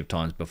it plenty of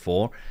times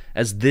before,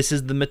 as this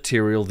is the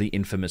material the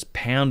infamous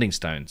pounding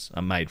stones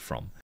are made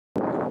from.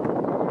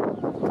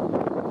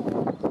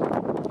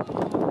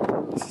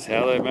 This is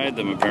how they made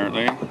them,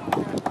 apparently.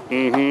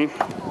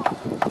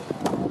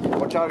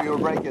 Watch out, you'll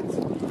break it.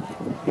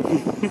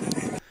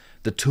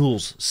 The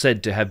tools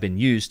said to have been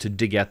used to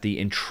dig out the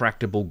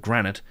intractable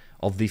granite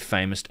of the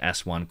famous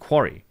Aswan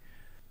quarry.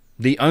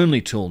 The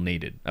only tool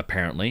needed,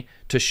 apparently,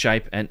 to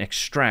shape and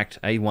extract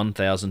a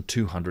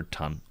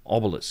 1,200-ton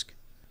obelisk.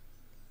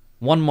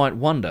 One might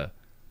wonder,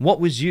 what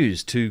was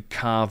used to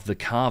carve the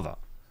carver?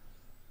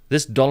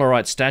 This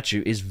dolerite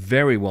statue is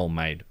very well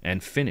made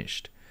and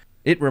finished.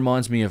 It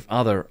reminds me of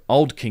other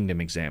Old Kingdom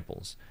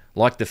examples,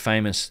 like the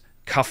famous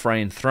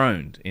Khafre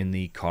enthroned in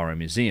the Cairo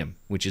Museum,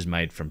 which is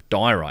made from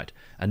diorite,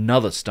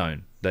 another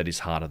stone that is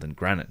harder than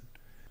granite.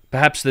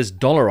 Perhaps this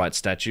dolerite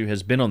statue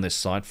has been on this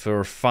site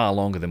for far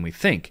longer than we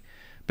think,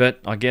 but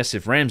I guess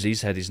if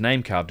Ramses had his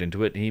name carved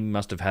into it, he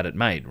must have had it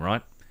made,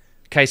 right?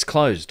 Case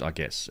closed, I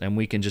guess, and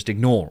we can just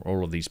ignore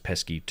all of these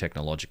pesky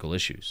technological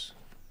issues.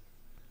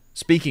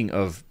 Speaking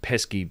of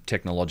pesky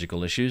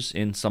technological issues,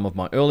 in some of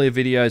my earlier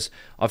videos,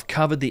 I've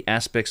covered the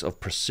aspects of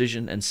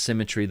precision and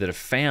symmetry that are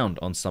found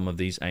on some of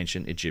these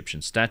ancient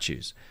Egyptian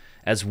statues,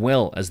 as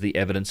well as the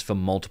evidence for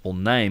multiple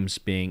names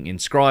being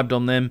inscribed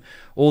on them,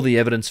 or the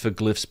evidence for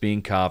glyphs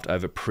being carved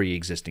over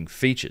pre-existing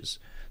features.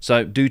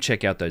 So do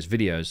check out those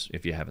videos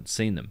if you haven't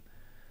seen them.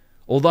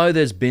 Although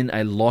there's been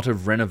a lot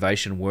of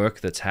renovation work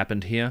that's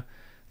happened here,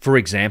 for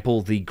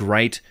example, the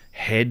great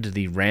head,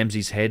 the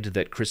Ramses head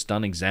that Chris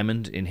Dunn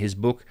examined in his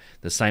book,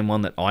 the same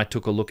one that I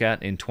took a look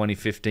at in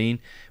 2015,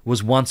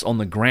 was once on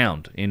the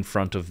ground in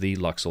front of the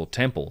Luxor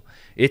Temple.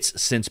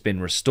 It's since been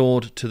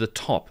restored to the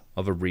top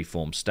of a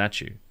reformed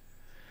statue.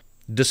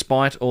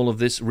 Despite all of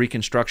this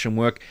reconstruction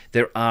work,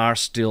 there are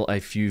still a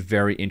few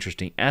very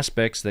interesting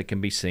aspects that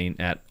can be seen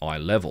at eye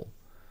level.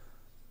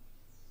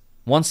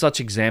 One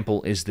such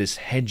example is this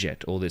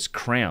hedjet, or this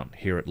crown,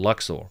 here at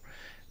Luxor.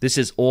 This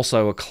is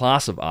also a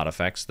class of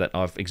artifacts that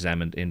I've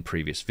examined in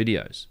previous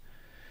videos.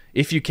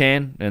 If you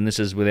can, and this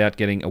is without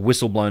getting a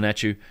whistle blown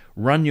at you,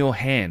 run your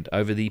hand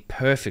over the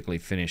perfectly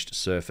finished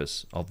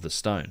surface of the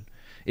stone.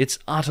 It's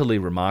utterly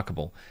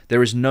remarkable.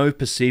 There is no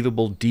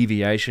perceivable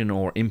deviation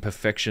or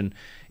imperfection.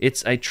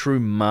 It's a true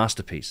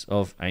masterpiece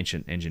of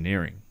ancient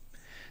engineering.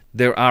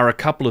 There are a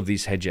couple of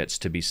these hedjets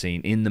to be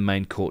seen in the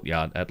main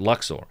courtyard at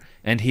Luxor,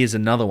 and here's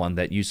another one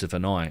that Yusuf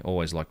and I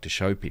always like to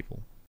show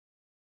people.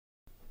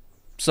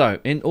 So,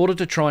 in order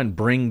to try and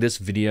bring this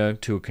video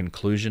to a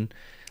conclusion,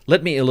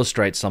 let me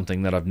illustrate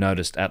something that I've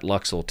noticed at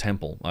Luxor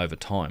Temple over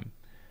time.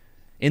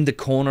 In the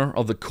corner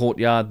of the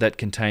courtyard that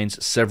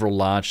contains several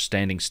large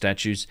standing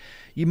statues,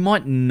 you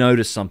might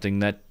notice something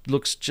that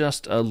looks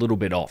just a little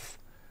bit off.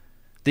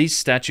 These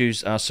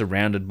statues are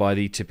surrounded by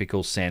the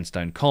typical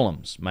sandstone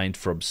columns, made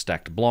from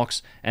stacked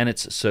blocks, and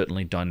it's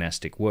certainly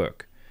dynastic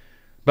work.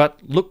 But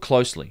look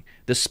closely.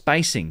 The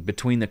spacing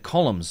between the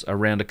columns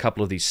around a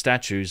couple of these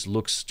statues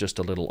looks just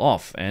a little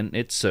off, and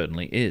it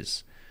certainly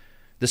is.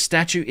 The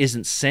statue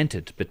isn't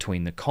centered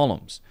between the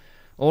columns.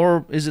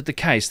 Or is it the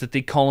case that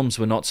the columns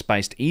were not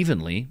spaced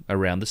evenly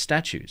around the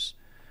statues?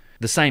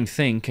 The same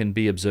thing can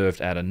be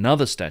observed at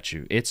another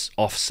statue. It's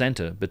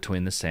off-center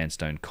between the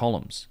sandstone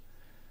columns.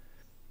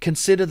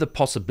 Consider the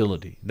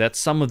possibility that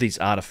some of these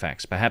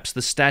artifacts, perhaps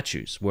the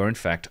statues, were in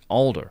fact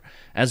older,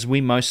 as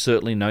we most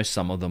certainly know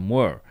some of them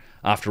were.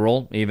 After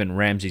all, even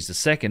Ramses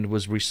II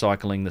was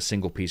recycling the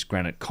single-piece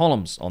granite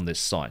columns on this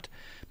site,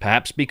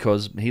 perhaps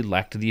because he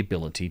lacked the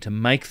ability to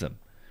make them.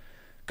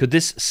 Could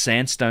this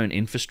sandstone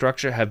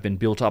infrastructure have been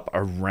built up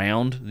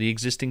around the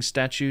existing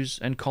statues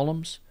and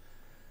columns?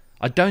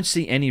 I don't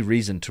see any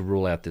reason to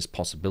rule out this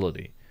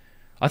possibility.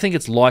 I think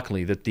it's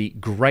likely that the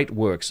great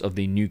works of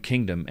the New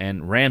Kingdom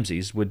and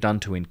Ramses were done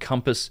to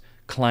encompass,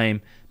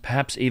 claim,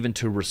 perhaps even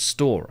to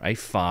restore a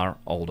far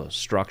older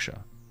structure.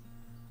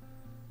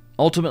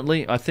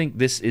 Ultimately, I think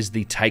this is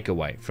the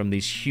takeaway from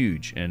these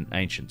huge and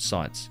ancient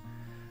sites.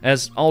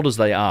 As old as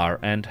they are,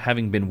 and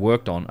having been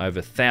worked on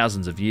over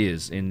thousands of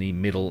years in the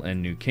Middle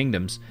and New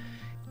Kingdoms,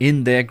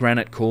 in their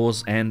granite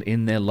cores and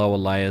in their lower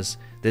layers,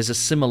 there's a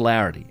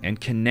similarity and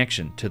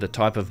connection to the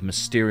type of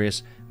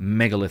mysterious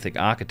megalithic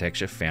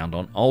architecture found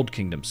on Old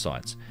Kingdom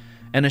sites,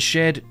 and a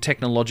shared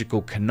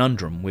technological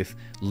conundrum with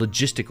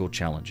logistical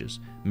challenges,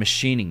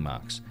 machining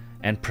marks,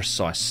 and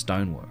precise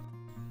stonework.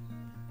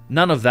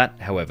 None of that,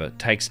 however,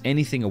 takes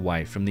anything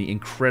away from the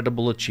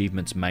incredible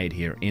achievements made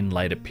here in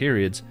later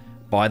periods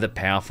by the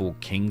powerful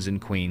kings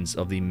and queens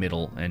of the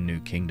Middle and New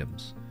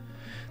Kingdoms.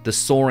 The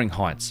soaring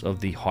heights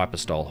of the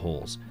hypostyle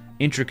halls,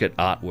 intricate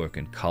artwork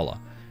and colour,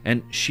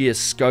 and sheer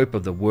scope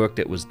of the work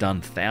that was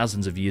done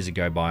thousands of years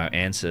ago by our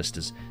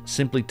ancestors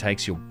simply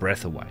takes your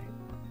breath away.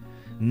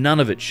 None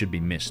of it should be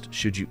missed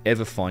should you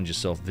ever find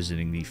yourself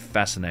visiting the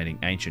fascinating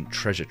ancient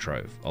treasure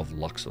trove of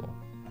Luxor.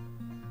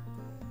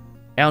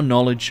 Our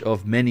knowledge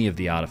of many of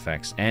the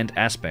artifacts and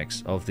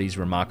aspects of these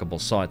remarkable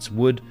sites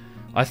would,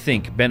 I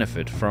think,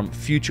 benefit from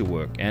future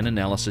work and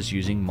analysis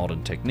using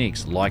modern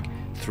techniques like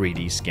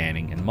 3D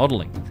scanning and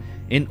modelling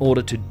in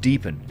order to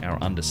deepen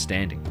our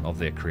understanding of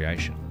their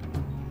creation.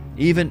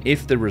 Even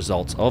if the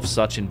results of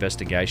such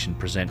investigation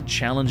present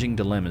challenging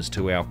dilemmas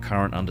to our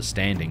current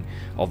understanding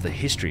of the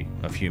history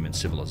of human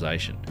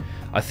civilization,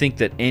 I think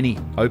that any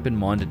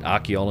open-minded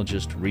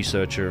archaeologist,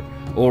 researcher,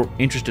 or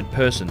interested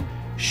person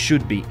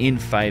should be in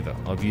favour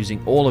of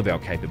using all of our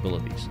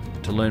capabilities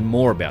to learn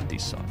more about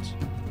these sites,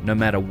 no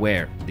matter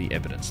where the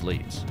evidence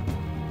leads.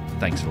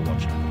 Thanks for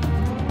watching.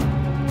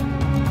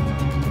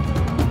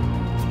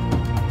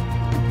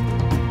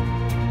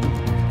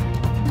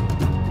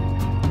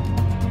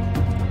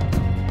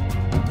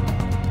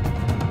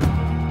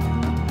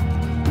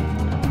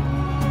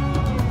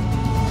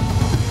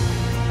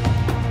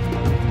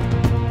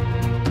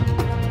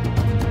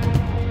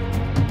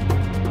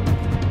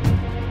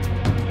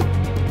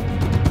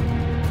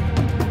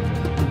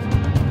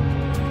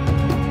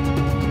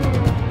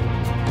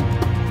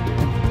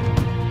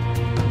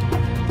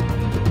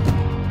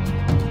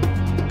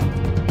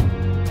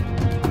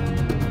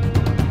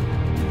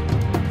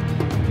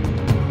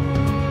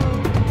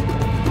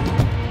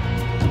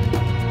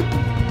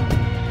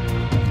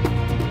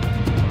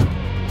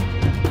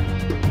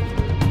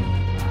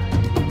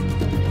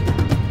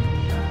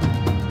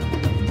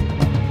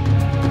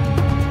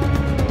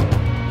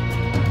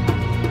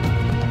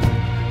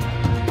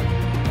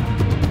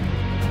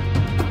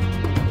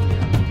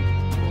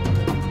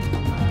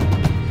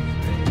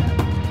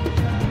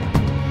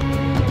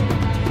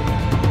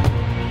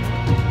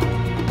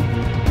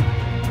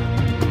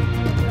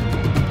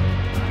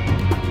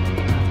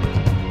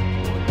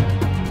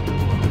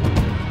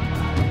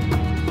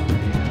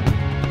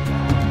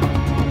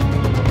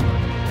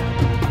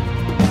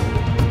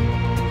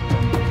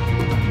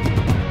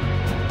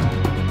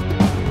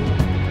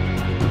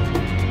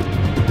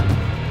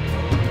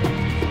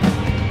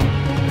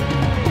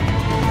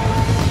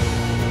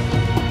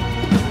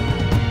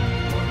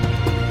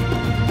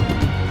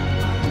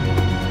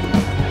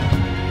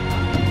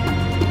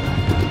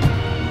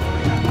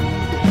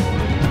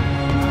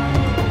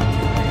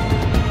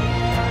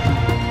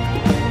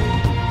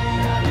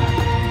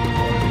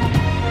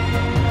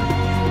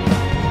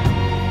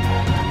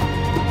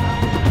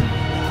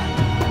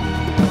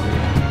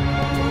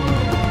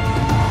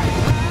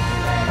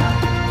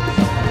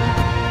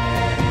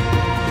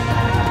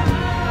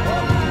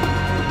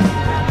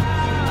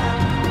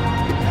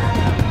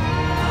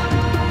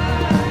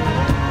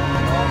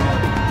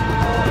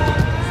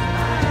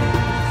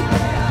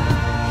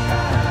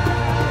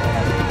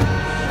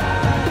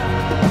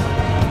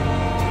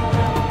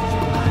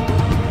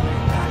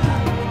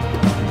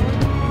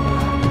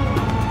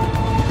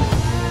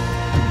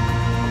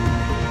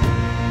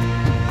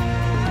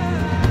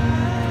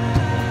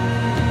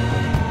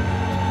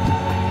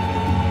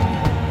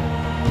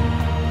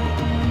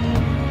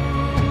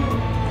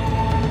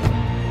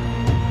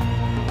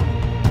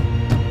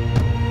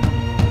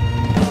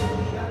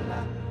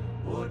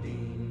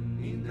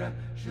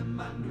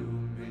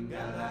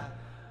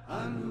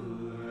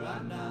 Anur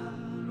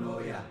Anan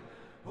Oya,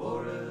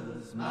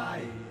 Horus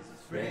Mais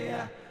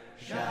Freya,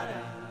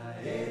 Shara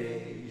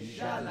Ere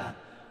Shala,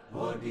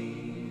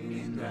 Odin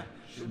Indra,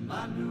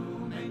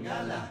 Shumanu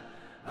Mengala,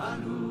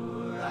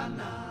 Anur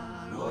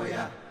Anan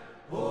Oya,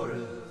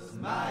 Horus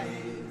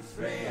Mais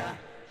Freya,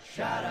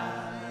 Shara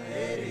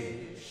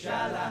Ere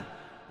Shala,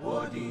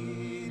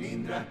 Odin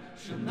Indra,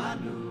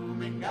 Shumanu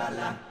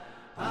Mengala,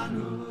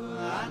 Anu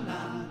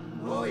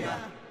Anan Oya,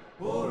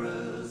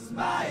 Horus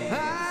Mais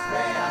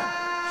Freya,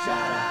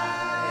 Shara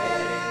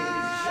Ere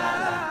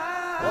Shala,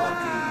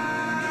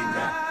 Odin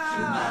Indra,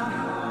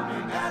 Shumanu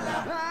Mengala,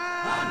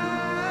 Anu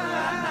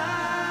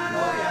Anan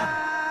Oya,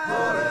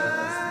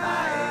 Horus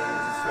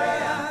Mais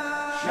Freya,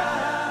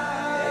 Shara